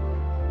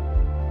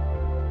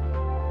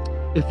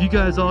 If you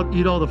guys all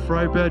eat all the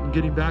fry bread and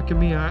getting back at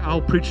me,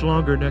 I'll preach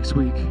longer next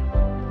week.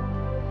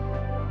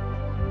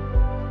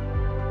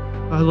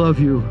 I love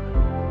you.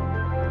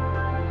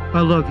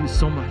 I love you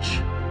so much.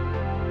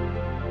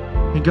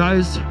 And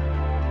guys,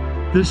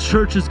 this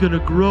church is going to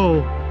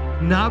grow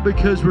not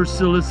because we're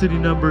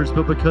soliciting numbers,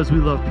 but because we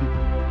love people.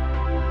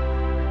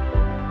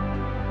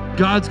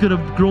 God's going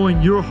to grow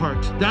in your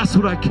heart. That's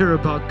what I care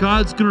about.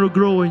 God's going to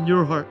grow in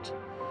your heart.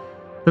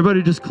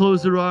 Everybody just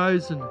close their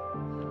eyes and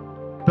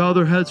bow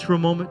their heads for a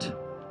moment.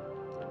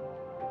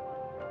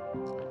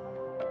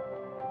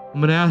 I'm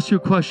going to ask you a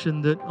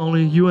question that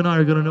only you and I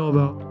are going to know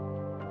about.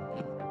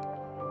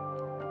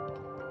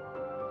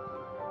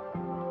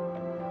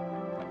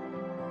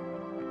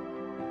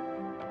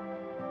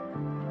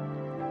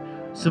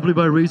 Simply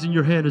by raising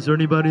your hand, is there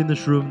anybody in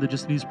this room that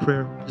just needs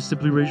prayer? Just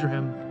simply raise your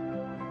hand.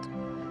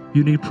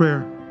 You need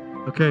prayer.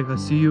 Okay, I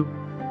see you.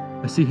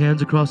 I see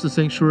hands across the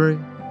sanctuary.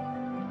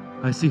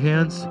 I see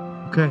hands.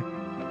 Okay.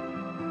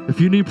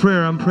 If you need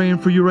prayer, I'm praying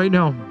for you right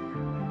now.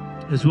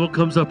 As Will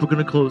comes up, we're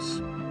going to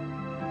close.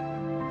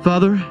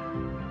 Father,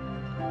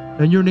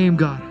 in your name,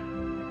 God,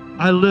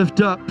 I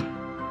lift up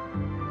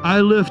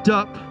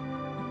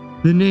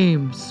the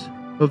names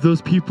of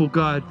those people,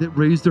 God, that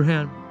raised their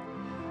hand.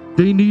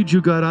 They need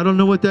you, God. I don't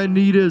know what that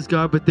need is,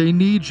 God, but they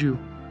need you.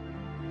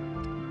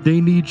 They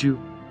need you.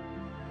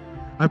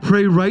 I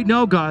pray right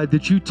now, God,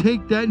 that you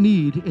take that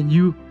need and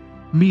you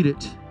meet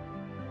it.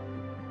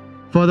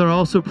 Father, I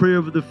also pray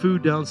over the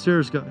food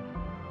downstairs, God.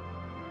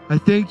 I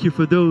thank you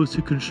for those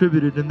who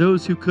contributed and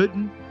those who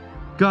couldn't.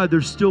 God,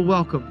 they're still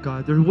welcome,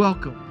 God. They're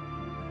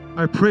welcome.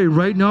 I pray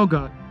right now,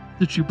 God,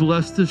 that you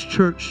bless this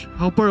church.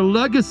 Help our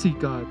legacy,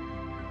 God,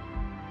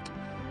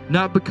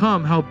 not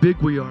become how big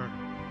we are,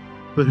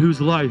 but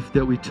whose life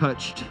that we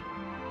touched.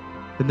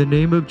 In the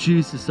name of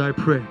Jesus, I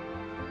pray.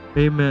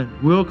 Amen.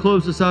 We'll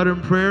close this out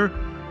in prayer.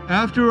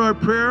 After our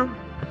prayer,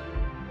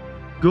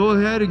 go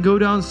ahead and go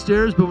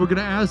downstairs, but we're going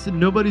to ask that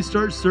nobody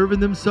start serving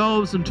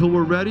themselves until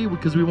we're ready,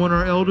 because we want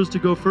our elders to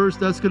go first.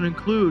 That's going to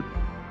include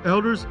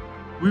elders.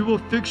 We will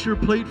fix your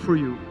plate for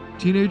you.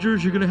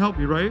 Teenagers, you're going to help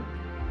me, right?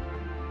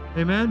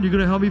 Amen. You're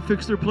going to help me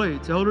fix their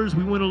plates. Elders,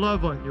 we want to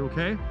love on you,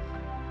 okay?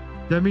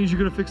 That means you're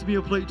going to fix me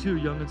a plate too,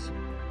 youngins.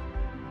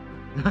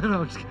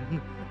 No, I'm just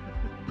kidding.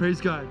 Praise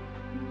God.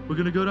 We're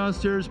going to go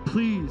downstairs.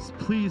 Please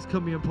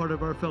come be a part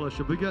of our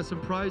fellowship. We got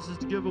some prizes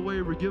to give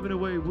away. We're giving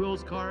away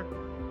Will's car.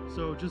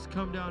 So just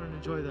come down and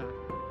enjoy that.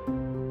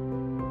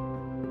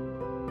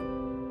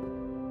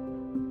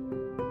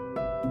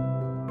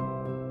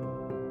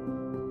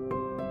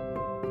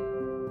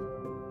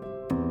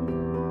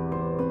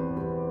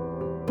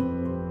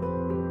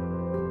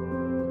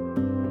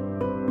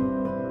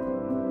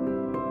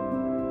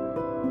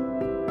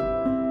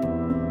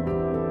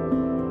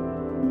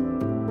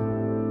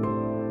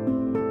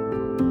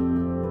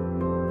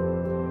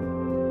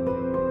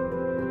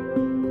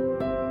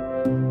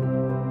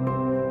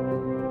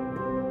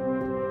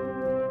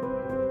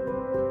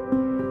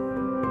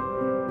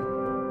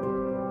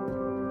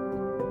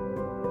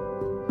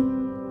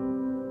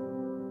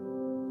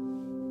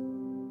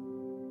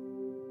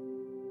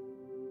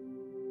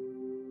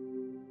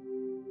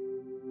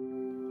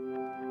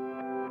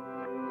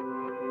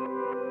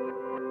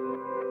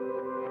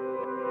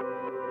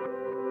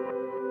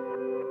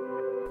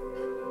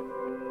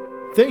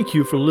 Thank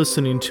you for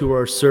listening to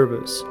our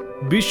service.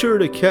 Be sure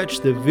to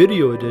catch the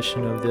video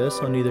edition of this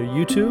on either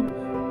YouTube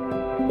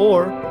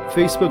or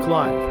Facebook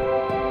Live.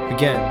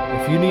 Again,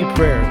 if you need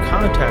prayer,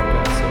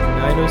 contact us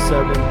at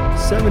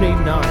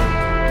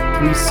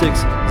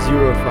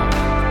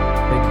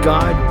 907-789-3605. May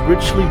God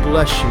richly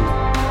bless you in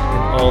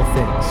all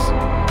things.